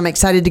business. And I'm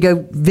excited to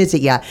go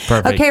visit you.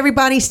 Perfect. Okay,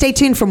 everybody, stay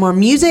tuned for more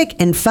music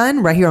and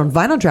fun right here on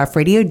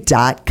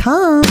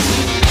vinyldraftradio.com.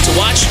 To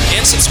watch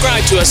and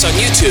subscribe to us on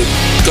YouTube,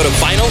 go to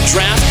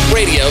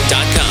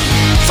vinyldraftradio.com.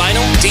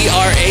 Vinyl,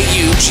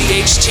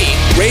 DRAUGHT,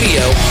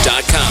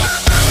 radio.com.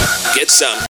 Get some.